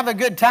laughing and having a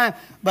good time,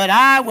 but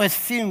I was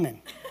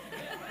fuming.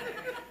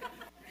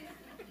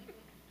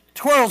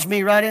 Twirls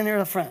me right in there in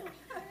the front.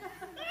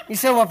 He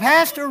said, well,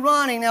 Pastor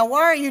Ronnie, now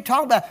why are you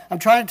talking about? I'm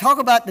trying to talk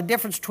about the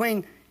difference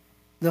between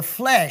the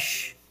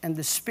flesh and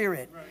the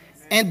spirit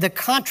and the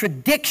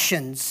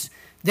contradictions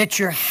that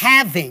you're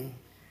having,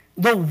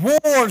 the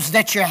wars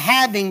that you're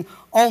having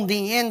on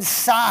the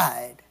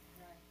inside.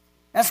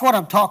 That's what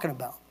I'm talking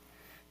about.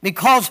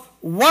 Because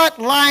what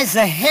lies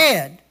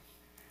ahead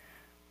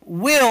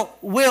will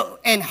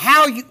and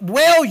how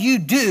well you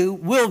do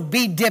will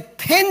be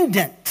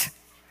dependent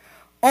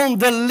on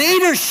the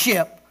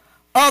leadership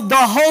of the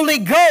Holy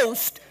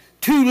Ghost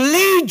to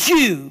lead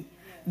you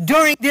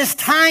during this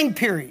time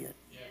period.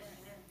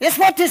 That's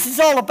what this is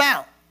all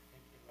about.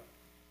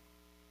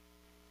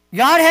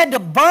 God had to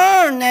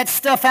burn that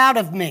stuff out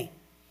of me.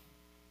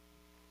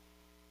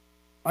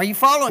 Are you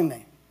following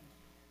me?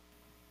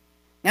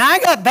 Now, I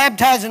got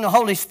baptized in the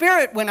Holy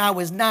Spirit when I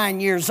was 9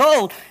 years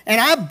old, and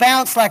I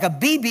bounced like a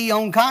BB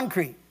on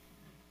concrete.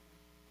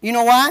 You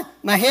know why?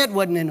 My head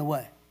wasn't in the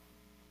way.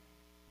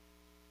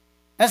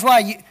 That's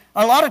why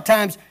a lot of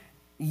times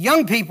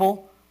young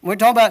people, we're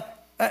talking about,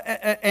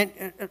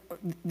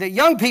 the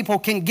young people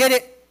can get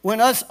it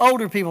when us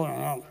older people are,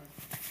 oh,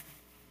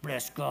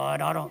 bless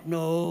God, I don't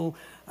know.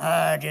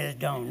 I just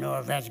don't know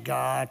if that's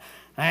God.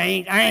 I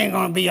ain't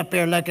going to be up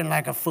there looking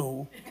like a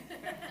fool.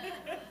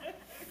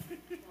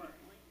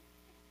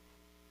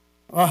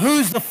 Well,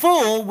 who's the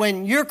fool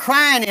when you're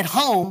crying at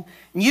home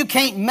and you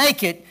can't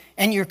make it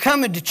and you're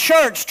coming to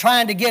church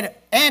trying to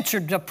get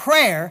answered to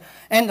prayer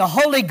and the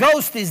Holy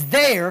Ghost is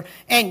there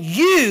and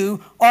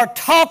you are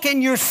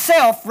talking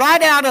yourself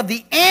right out of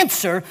the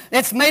answer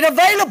that's made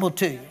available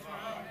to you?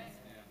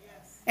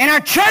 And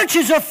our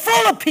churches are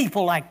full of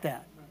people like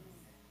that.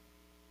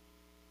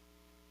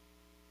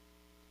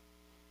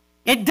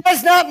 It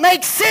does not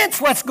make sense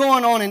what's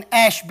going on in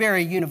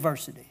Ashbury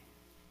University.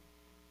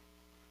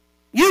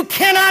 You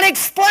cannot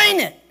explain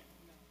it.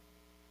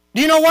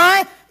 Do you know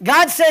why?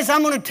 God says,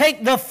 I'm going to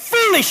take the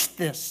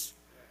foolishness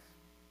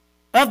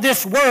of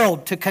this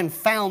world to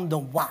confound the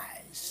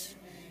wise.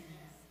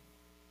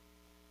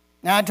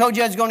 Now, I told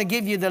you I was going to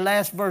give you the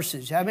last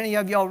verses. How many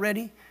of y'all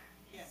ready?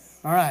 Yes.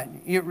 All right.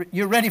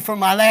 You're ready for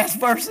my last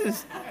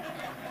verses?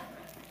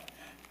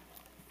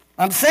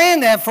 I'm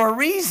saying that for a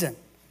reason.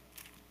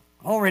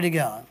 Glory to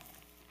God.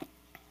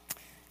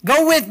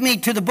 Go with me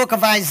to the book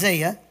of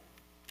Isaiah,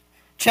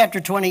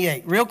 chapter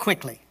 28, real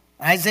quickly.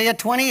 Isaiah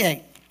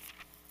 28.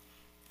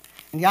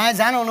 And guys,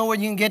 I don't know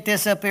whether you can get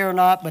this up here or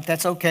not, but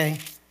that's okay.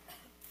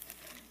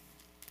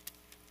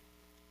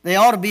 They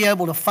ought to be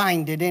able to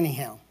find it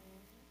anyhow.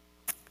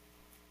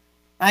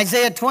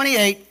 Isaiah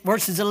 28,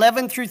 verses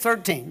 11 through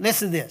 13.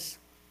 Listen to this.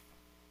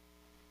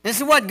 This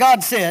is what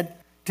God said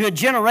to a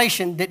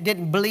generation that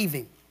didn't believe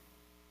him.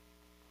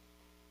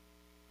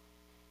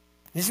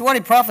 This is what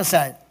he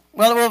prophesied.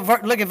 Well,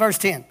 look at verse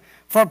 10.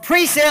 For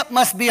precept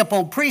must be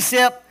upon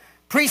precept,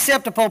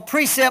 precept upon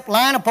precept,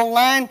 line upon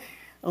line,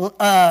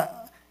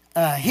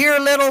 here a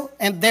little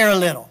and there a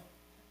little.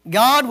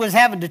 God was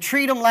having to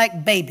treat them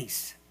like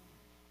babies.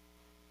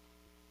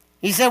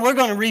 He said, we're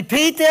going to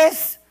repeat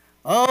this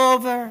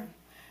over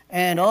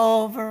and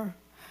over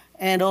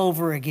and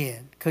over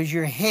again because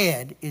your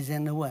head is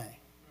in the way.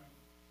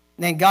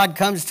 Then God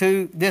comes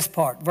to this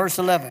part, verse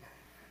 11.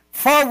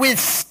 For with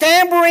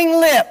stammering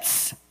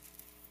lips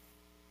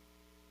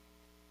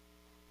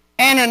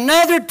and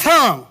another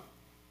tongue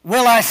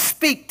will I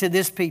speak to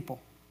this people.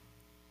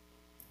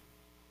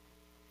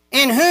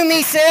 In whom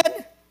he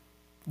said,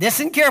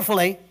 listen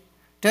carefully,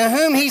 to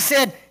whom he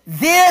said,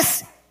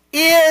 this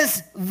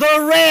is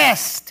the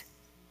rest.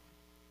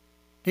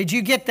 Did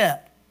you get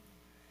that?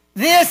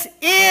 This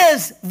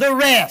is the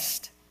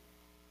rest,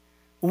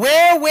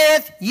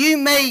 wherewith you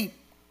may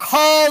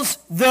cause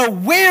the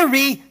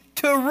weary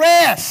to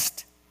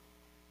rest.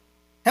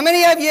 How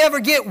many of you ever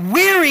get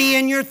weary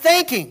in your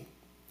thinking?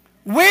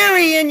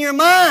 Weary in your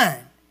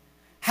mind?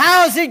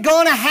 How is it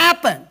going to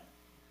happen?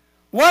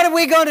 What are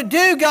we going to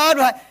do,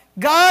 God?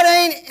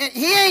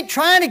 He ain't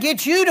trying to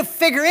get you to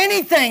figure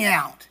anything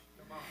out.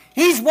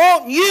 He's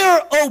wanting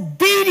your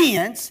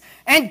obedience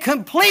and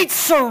complete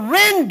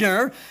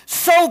surrender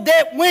so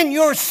that when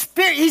your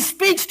spirit, He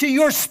speaks to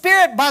your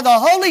spirit by the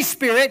Holy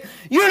Spirit,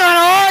 you're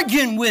not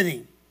arguing with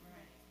Him.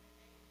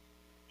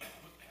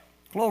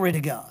 Glory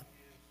to God.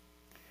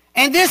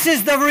 And this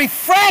is the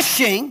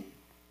refreshing.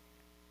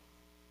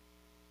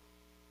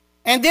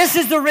 And this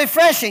is the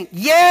refreshing.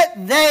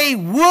 Yet they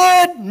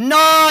would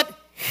not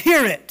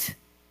hear it.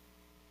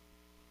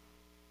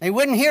 They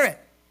wouldn't hear it.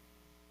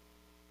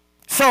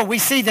 So we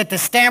see that the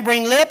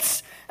stammering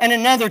lips and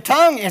another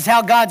tongue is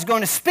how God's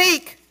going to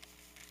speak.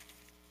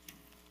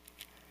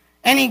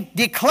 And He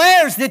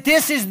declares that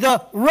this is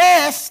the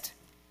rest,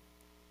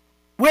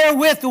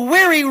 wherewith the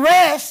weary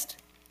rest,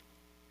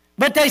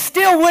 but they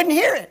still wouldn't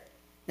hear it.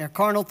 They're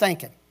carnal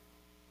thinking.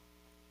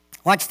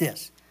 Watch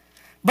this.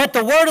 But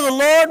the word of the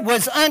Lord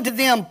was unto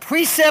them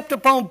precept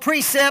upon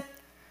precept,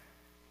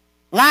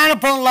 line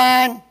upon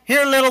line,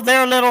 here a little,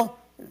 there a little,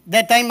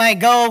 that they may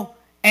go,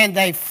 and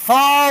they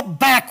fall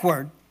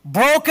backward,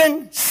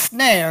 broken,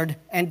 snared,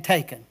 and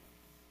taken.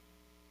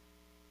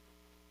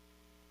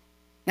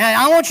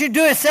 Now, I want you to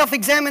do a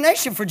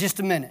self-examination for just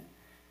a minute.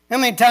 How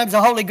many times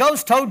the Holy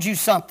Ghost told you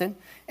something,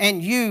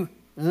 and you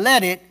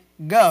let it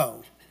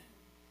go?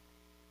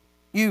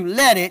 You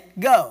let it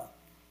go.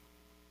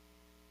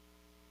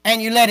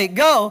 And you let it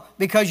go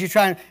because you're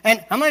trying.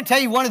 And I'm going to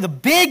tell you one of the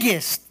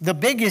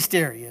biggest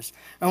areas,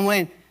 and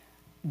when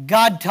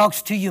God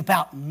talks to you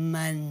about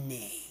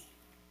money.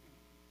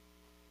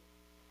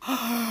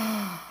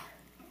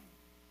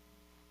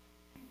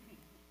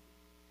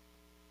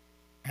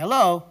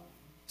 Hello?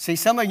 See,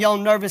 some of y'all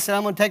nervous that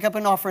I'm going to take up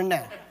an offering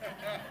now.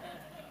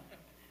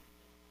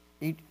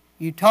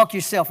 You talk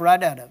yourself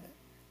right out of it.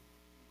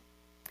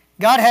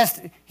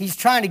 He's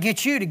trying to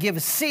get you to give a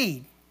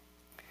seed.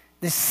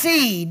 The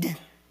seed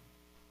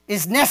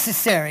is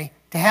necessary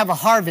to have a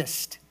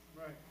harvest.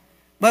 Right.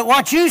 But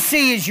what you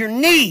see is your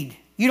need.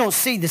 You don't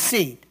see the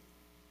seed.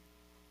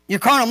 Your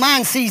carnal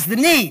mind sees the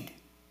need.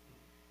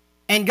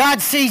 And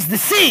God sees the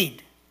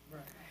seed.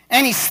 Right.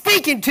 And He's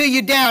speaking to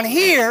you down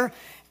here,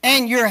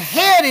 and your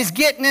head is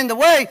getting in the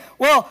way.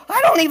 Well,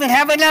 I don't even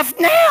have enough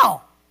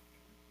now.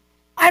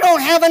 I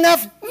don't have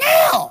enough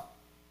now.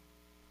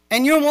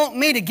 And you want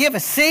me to give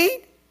a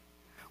seed?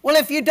 Well,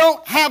 if you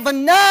don't have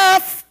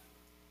enough,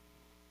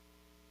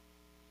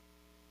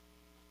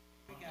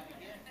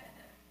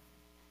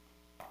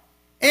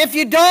 if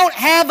you don't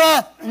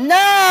have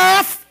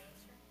enough,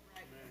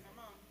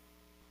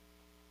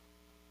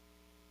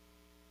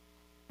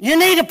 you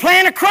need to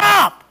plant a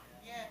crop.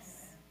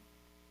 Yes.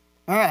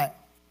 All right.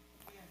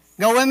 Yes.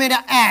 Go with me to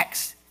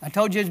Acts. I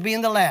told you it'd be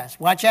in the last.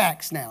 Watch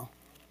Acts now.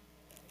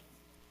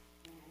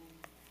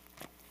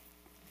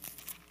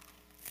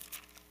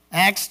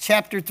 Acts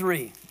chapter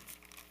 3.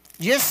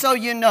 Just so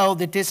you know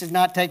that this is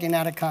not taken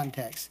out of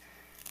context.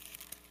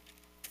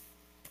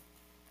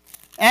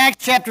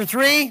 Acts chapter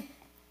 3.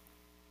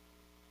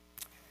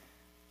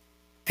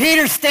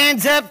 Peter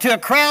stands up to a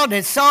crowd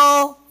that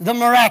saw the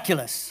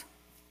miraculous.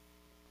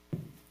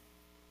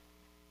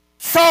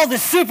 Saw the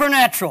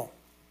supernatural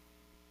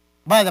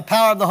by the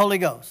power of the Holy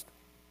Ghost.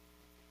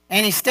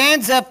 And he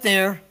stands up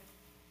there,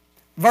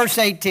 verse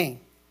 18.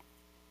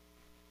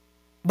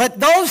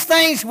 But those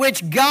things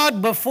which God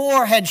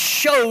before had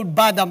showed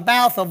by the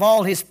mouth of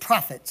all His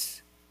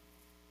prophets,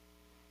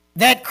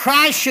 that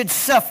Christ should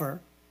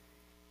suffer,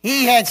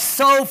 He had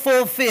so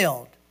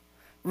fulfilled.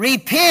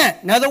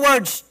 Repent. In other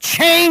words,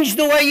 change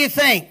the way you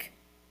think.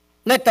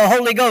 Let the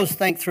Holy Ghost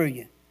think through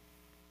you.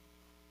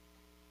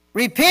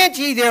 Repent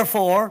ye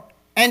therefore,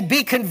 and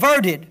be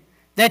converted,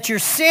 that your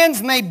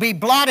sins may be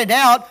blotted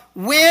out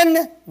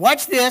when,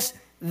 watch this,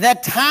 the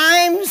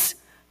times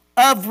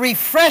of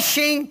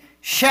refreshing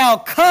shall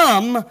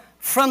come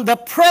from the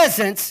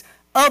presence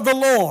of the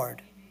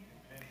Lord.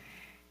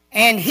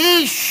 And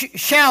He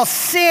shall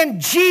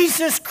send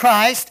Jesus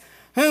Christ,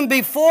 whom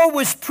before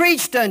was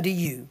preached unto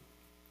you,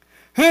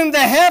 whom the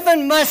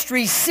heaven must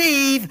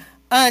receive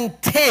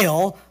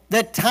until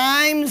the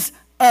times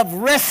of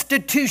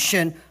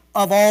restitution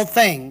of all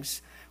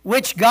things,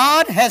 which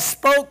God has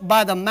spoke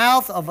by the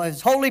mouth of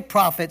His holy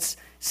prophets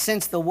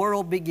since the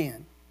world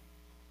began.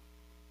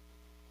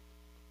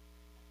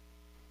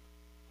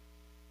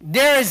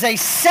 There is a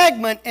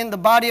segment in the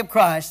body of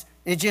Christ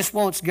It just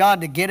wants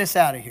God to get us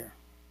out of here.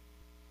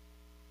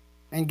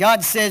 And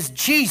God says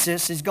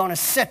Jesus is going to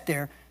sit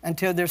there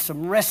until there's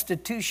some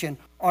restitution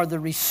or the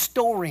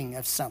restoring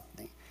of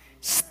something.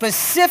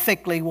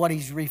 Specifically, what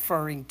he's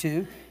referring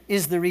to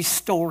is the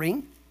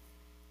restoring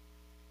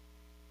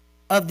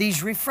of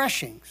these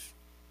refreshings.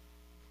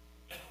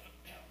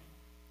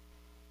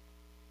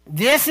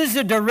 This is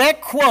a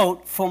direct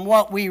quote from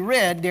what we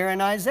read there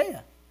in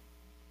Isaiah.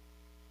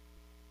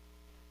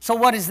 So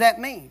what does that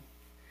mean?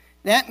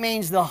 That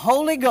means the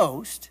Holy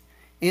Ghost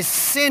is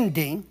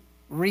sending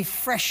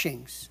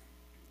refreshings.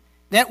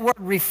 That word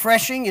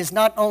refreshing is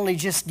not only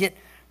just get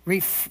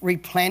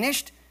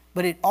replenished,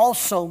 but it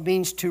also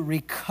means to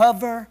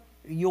recover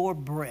your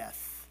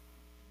breath.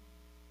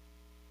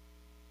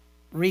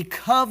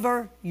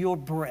 Recover your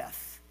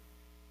breath.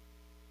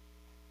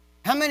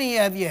 How many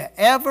of you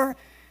ever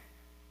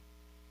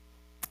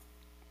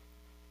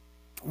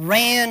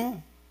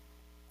ran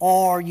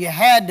or you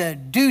had to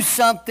do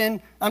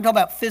something? I'm talking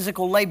about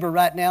physical labor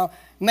right now.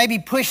 Maybe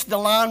push the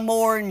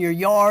lawnmower in your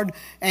yard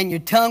and your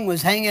tongue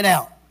was hanging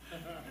out.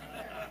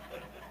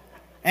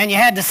 And you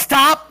had to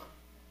stop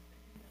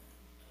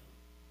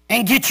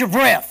and get your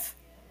breath.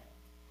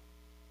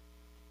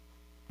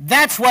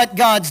 That's what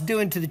God's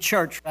doing to the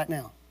church right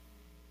now.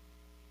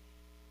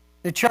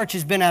 The church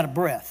has been out of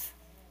breath.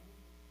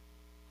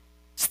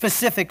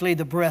 Specifically,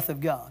 the breath of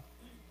God.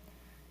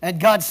 And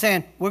God's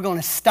saying, we're going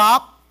to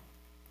stop,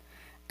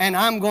 and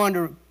I'm going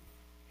to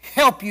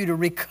help you to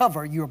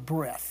recover your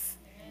breath.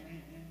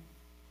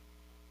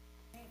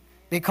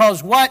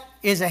 Because what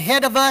is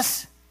ahead of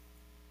us,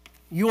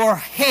 your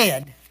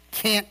head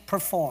can't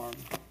perform.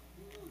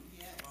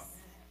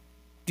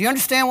 Do you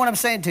understand what I'm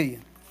saying to you?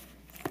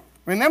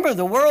 Remember,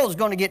 the world is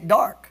going to get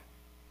dark.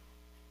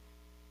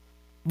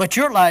 But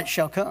your light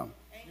shall come.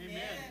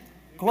 Amen.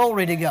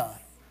 Glory to God.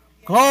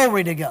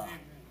 Glory to God.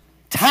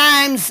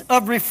 Times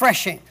of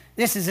refreshing.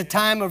 This is a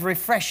time of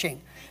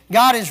refreshing.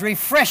 God is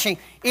refreshing.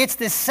 It's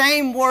the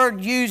same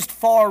word used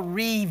for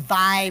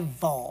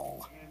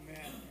revival.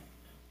 Amen.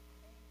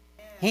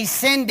 He's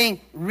sending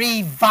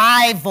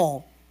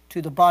revival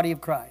to the body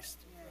of Christ.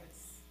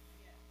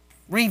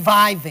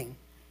 Reviving.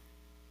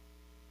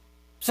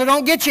 So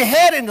don't get your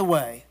head in the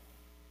way.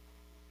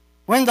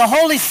 When the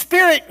Holy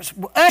Spirit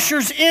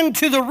ushers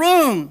into the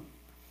room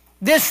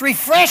this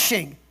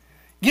refreshing,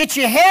 get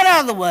your head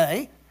out of the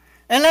way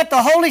and let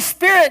the Holy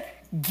Spirit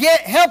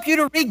help you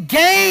to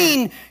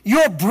regain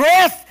your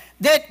breath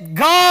that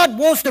God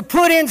wants to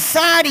put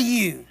inside of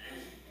you.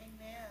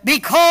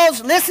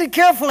 Because, listen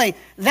carefully,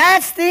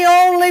 that's the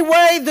only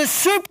way the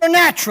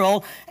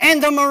supernatural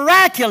and the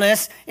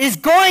miraculous is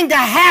going to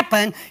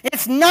happen.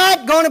 It's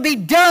not going to be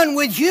done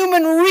with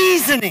human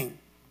reasoning.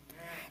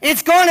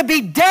 It's going to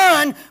be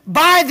done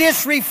by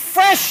this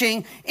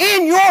refreshing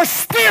in your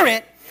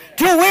spirit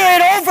to where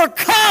it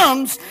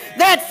overcomes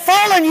that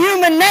fallen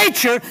human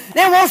nature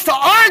that wants to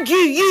argue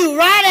you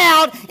right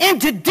out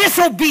into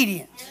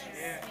disobedience.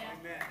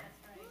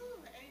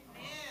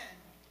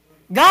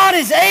 God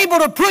is able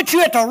to put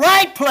you at the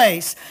right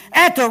place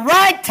at the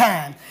right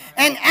time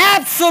and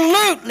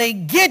absolutely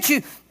get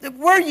you.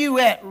 Where are you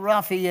at,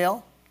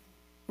 Raphael?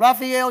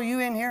 Raphael,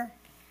 you in here?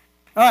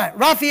 All right,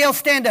 Raphael,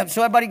 stand up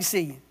so everybody can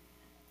see you.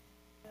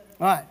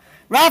 All right.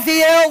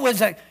 Raphael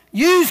was a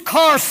used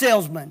car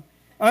salesman.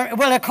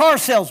 A car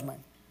salesman.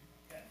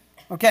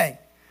 Okay.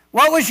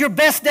 What was your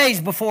best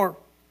days before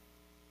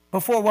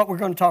what we're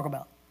going to talk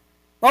about?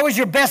 What was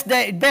your best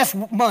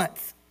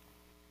month?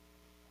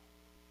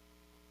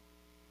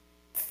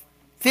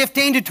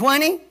 15 to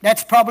 20?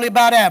 That's probably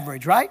about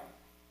average, right?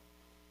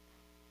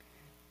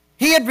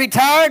 He had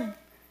retired.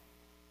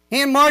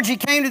 He and Margie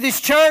came to this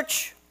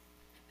church.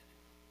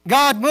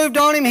 God moved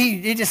on him.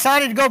 He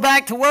decided to go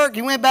back to work.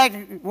 He went back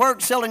to work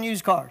selling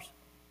used cars.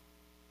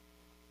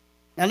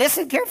 Now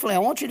listen carefully. I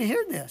want you to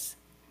hear this.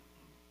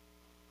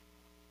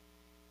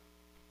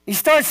 He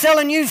starts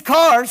selling used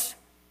cars,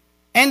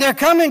 and they're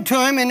coming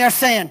to him, and they're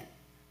saying,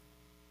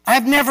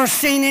 I've never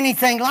seen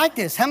anything like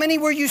this. How many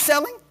were you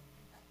selling?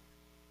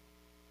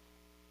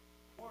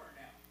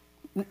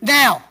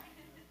 Now.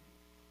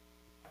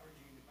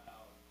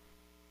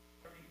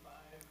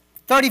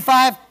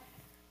 35.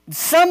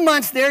 Some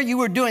months there you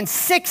were doing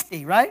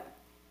 60, right?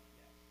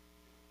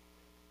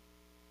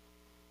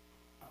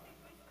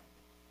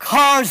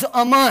 Cars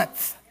a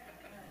month.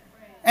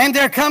 And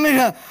they're coming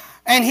to,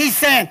 and he's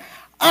saying,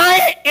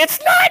 it's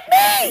not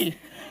me.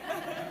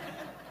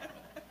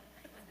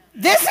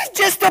 This is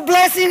just a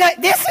blessing.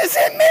 This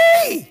isn't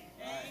me.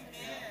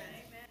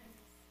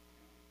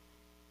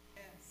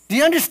 Do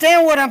you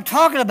understand what I'm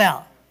talking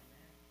about?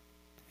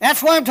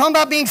 That's why I'm talking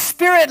about being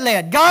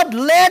Spirit-led. God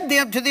led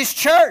them to this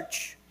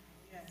church.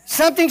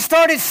 Something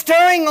started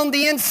stirring on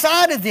the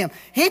inside of them.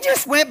 He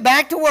just went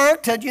back to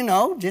work to,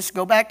 just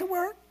go back to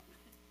work.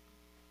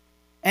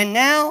 And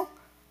now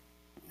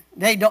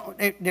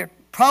they're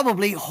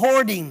probably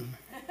hoarding.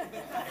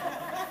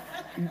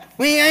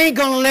 We ain't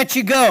going to let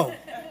you go.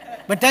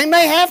 But they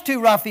may have to,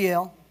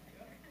 Raphael.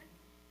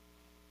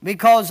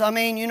 Because,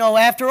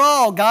 after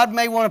all, God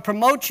may want to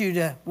promote you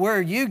to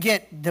where you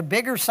get the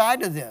bigger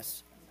side of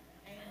this.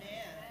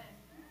 Amen.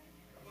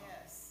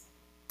 Yes.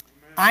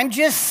 I'm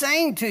just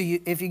saying to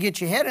you, if you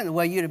get your head in the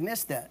way, you'd have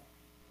missed that.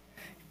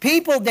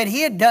 People that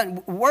he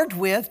had worked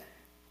with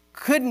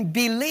couldn't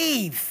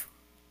believe.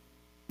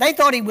 They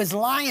thought he was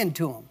lying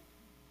to them.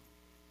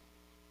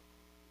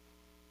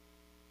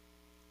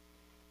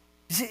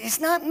 It's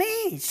not me.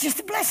 It's just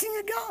a blessing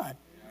of God.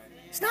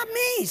 It's not me.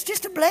 It's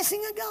just a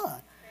blessing of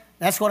God.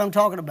 That's what I'm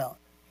talking about.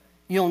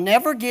 You'll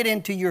never get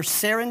into your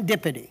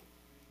serendipity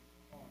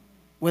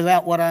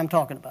without what I'm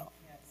talking about.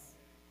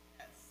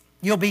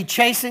 You'll be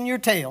chasing your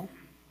tail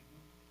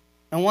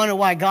and wonder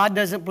why God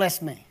doesn't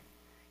bless me.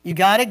 You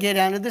got to get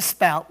under the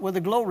spout where the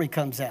glory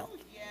comes out.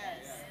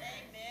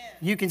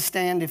 You can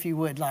stand if you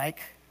would like,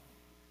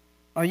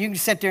 or you can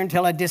sit there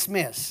until I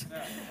dismiss.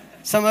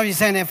 Some of you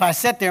saying, if I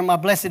sit there, my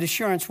blessed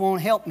assurance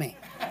won't help me.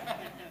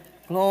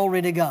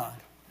 Glory to God.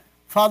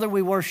 Father,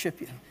 we worship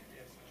you.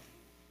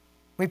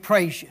 We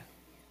praise you.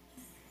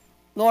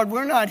 Lord,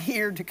 we're not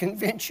here to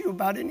convince you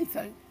about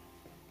anything.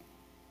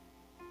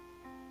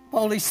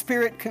 Holy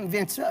Spirit,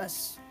 convince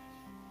us.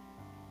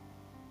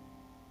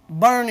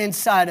 Burn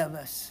inside of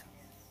us.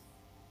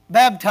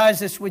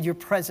 Baptize us with your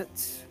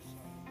presence.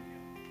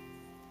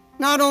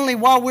 Not only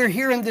while we're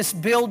here in this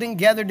building,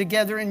 gathered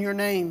together in your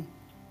name,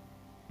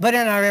 but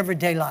in our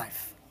everyday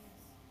life.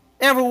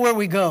 Everywhere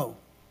we go.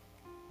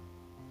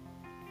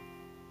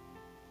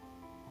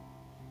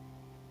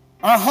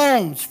 Our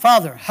homes,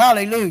 Father,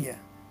 hallelujah.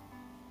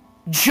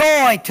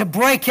 Joy to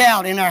break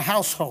out in our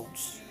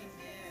households.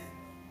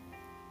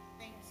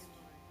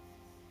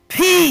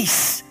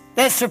 Peace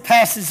that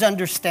surpasses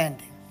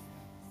understanding.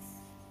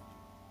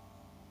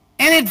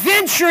 An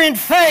adventure in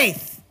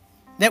faith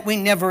that we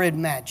never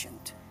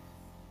imagined.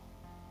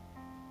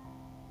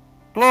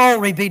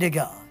 Glory be to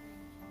God.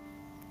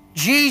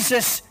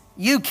 Jesus,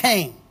 you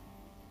came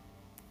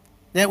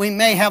that we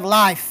may have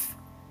life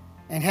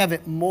and have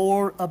it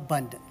more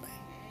abundantly.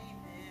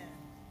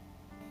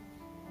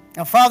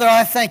 Now, Father,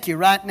 I thank you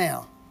right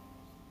now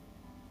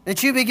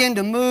that you begin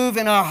to move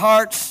in our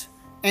hearts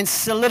and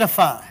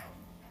solidify,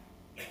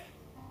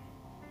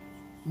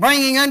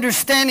 bringing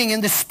understanding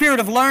in the spirit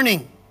of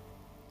learning,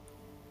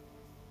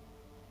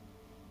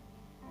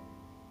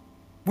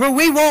 where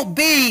we won't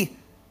be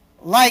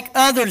like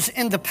others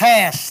in the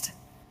past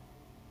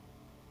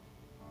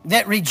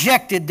that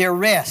rejected their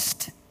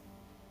rest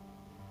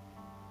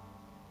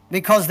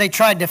because they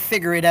tried to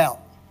figure it out.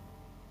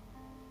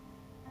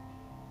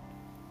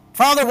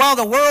 Father, while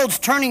the world's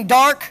turning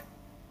dark,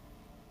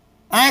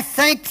 I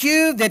thank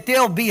you that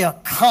there'll be a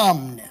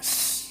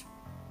calmness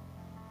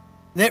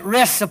that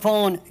rests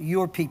upon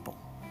your people,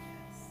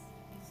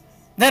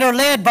 that are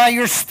led by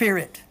your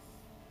Spirit.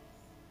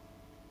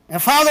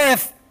 And Father,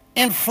 if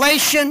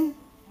inflation,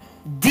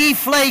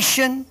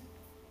 deflation,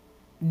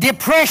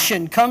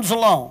 depression comes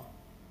along,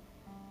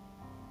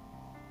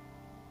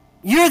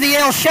 you're the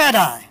El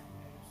Shaddai.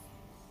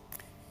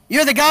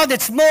 You're the God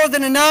that's more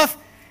than enough.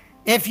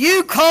 If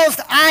you caused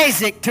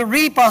Isaac to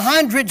reap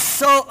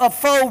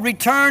 100-fold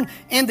return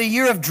in the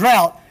year of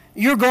drought,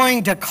 you're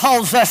going to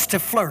cause us to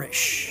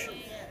flourish.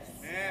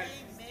 Amen.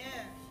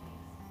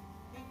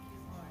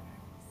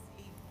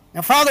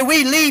 Now, Father,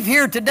 we leave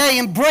here today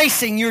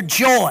embracing your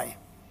joy,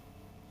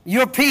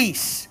 your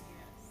peace,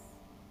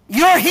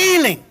 your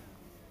healing.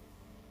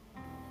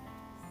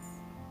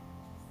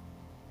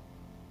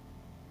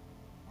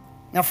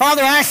 Now,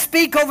 Father, I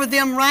speak over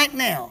them right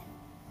now,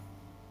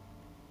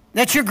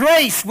 that your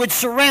grace would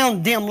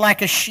surround them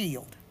like a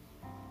shield.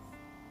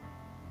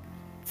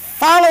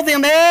 Follow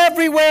them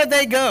everywhere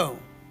they go,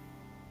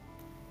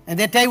 and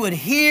that they would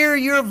hear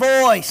your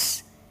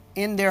voice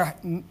in their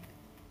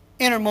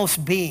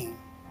innermost being.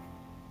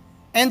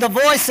 And the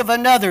voice of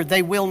another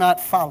they will not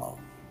follow.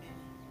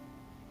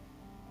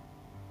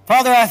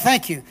 Father, I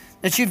thank you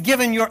that you've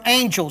given your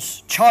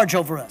angels charge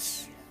over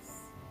us,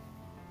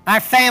 our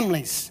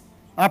families,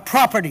 our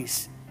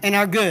properties, and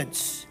our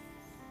goods.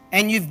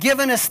 And you've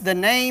given us the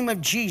name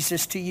of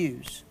Jesus to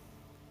use,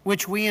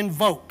 which we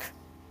invoke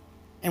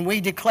and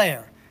we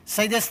declare.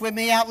 Say this with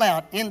me out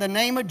loud. In the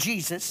name of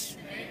Jesus,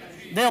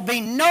 there'll be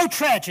no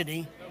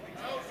tragedy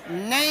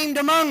named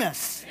among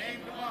us.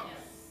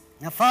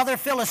 Now, Father,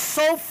 fill us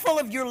so full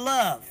of your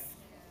love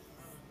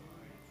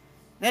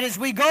that as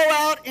we go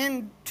out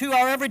into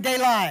our everyday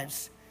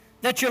lives,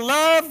 that your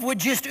love would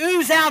just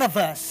ooze out of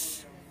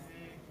us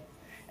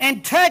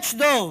and touch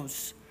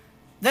those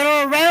that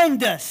are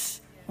around us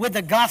with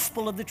the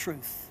gospel of the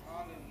truth.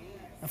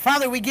 Now,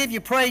 Father, we give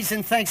you praise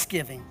and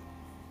thanksgiving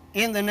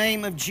in the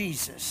name of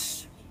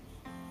Jesus.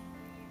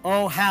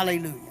 Oh,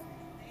 hallelujah.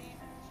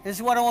 This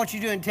is what I want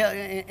you to do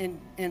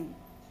in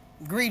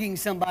greeting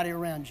somebody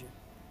around you.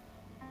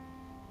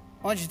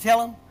 I want you to tell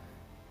them,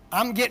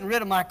 I'm getting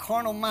rid of my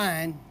carnal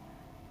mind.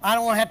 I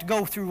don't want to have to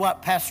go through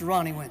what Pastor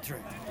Ronnie went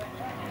through.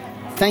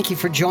 Thank you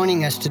for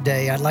joining us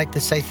today. I'd like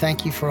to say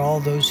thank you for all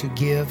those who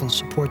give and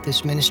support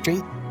this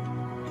ministry.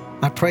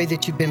 I pray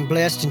that you've been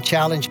blessed and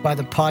challenged by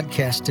the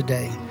podcast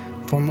today.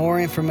 For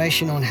more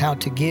information on how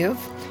to give,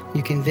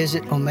 you can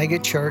visit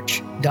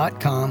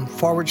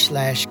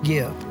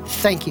omegachurch.com/give.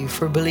 Thank you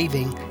for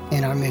believing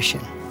in our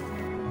mission.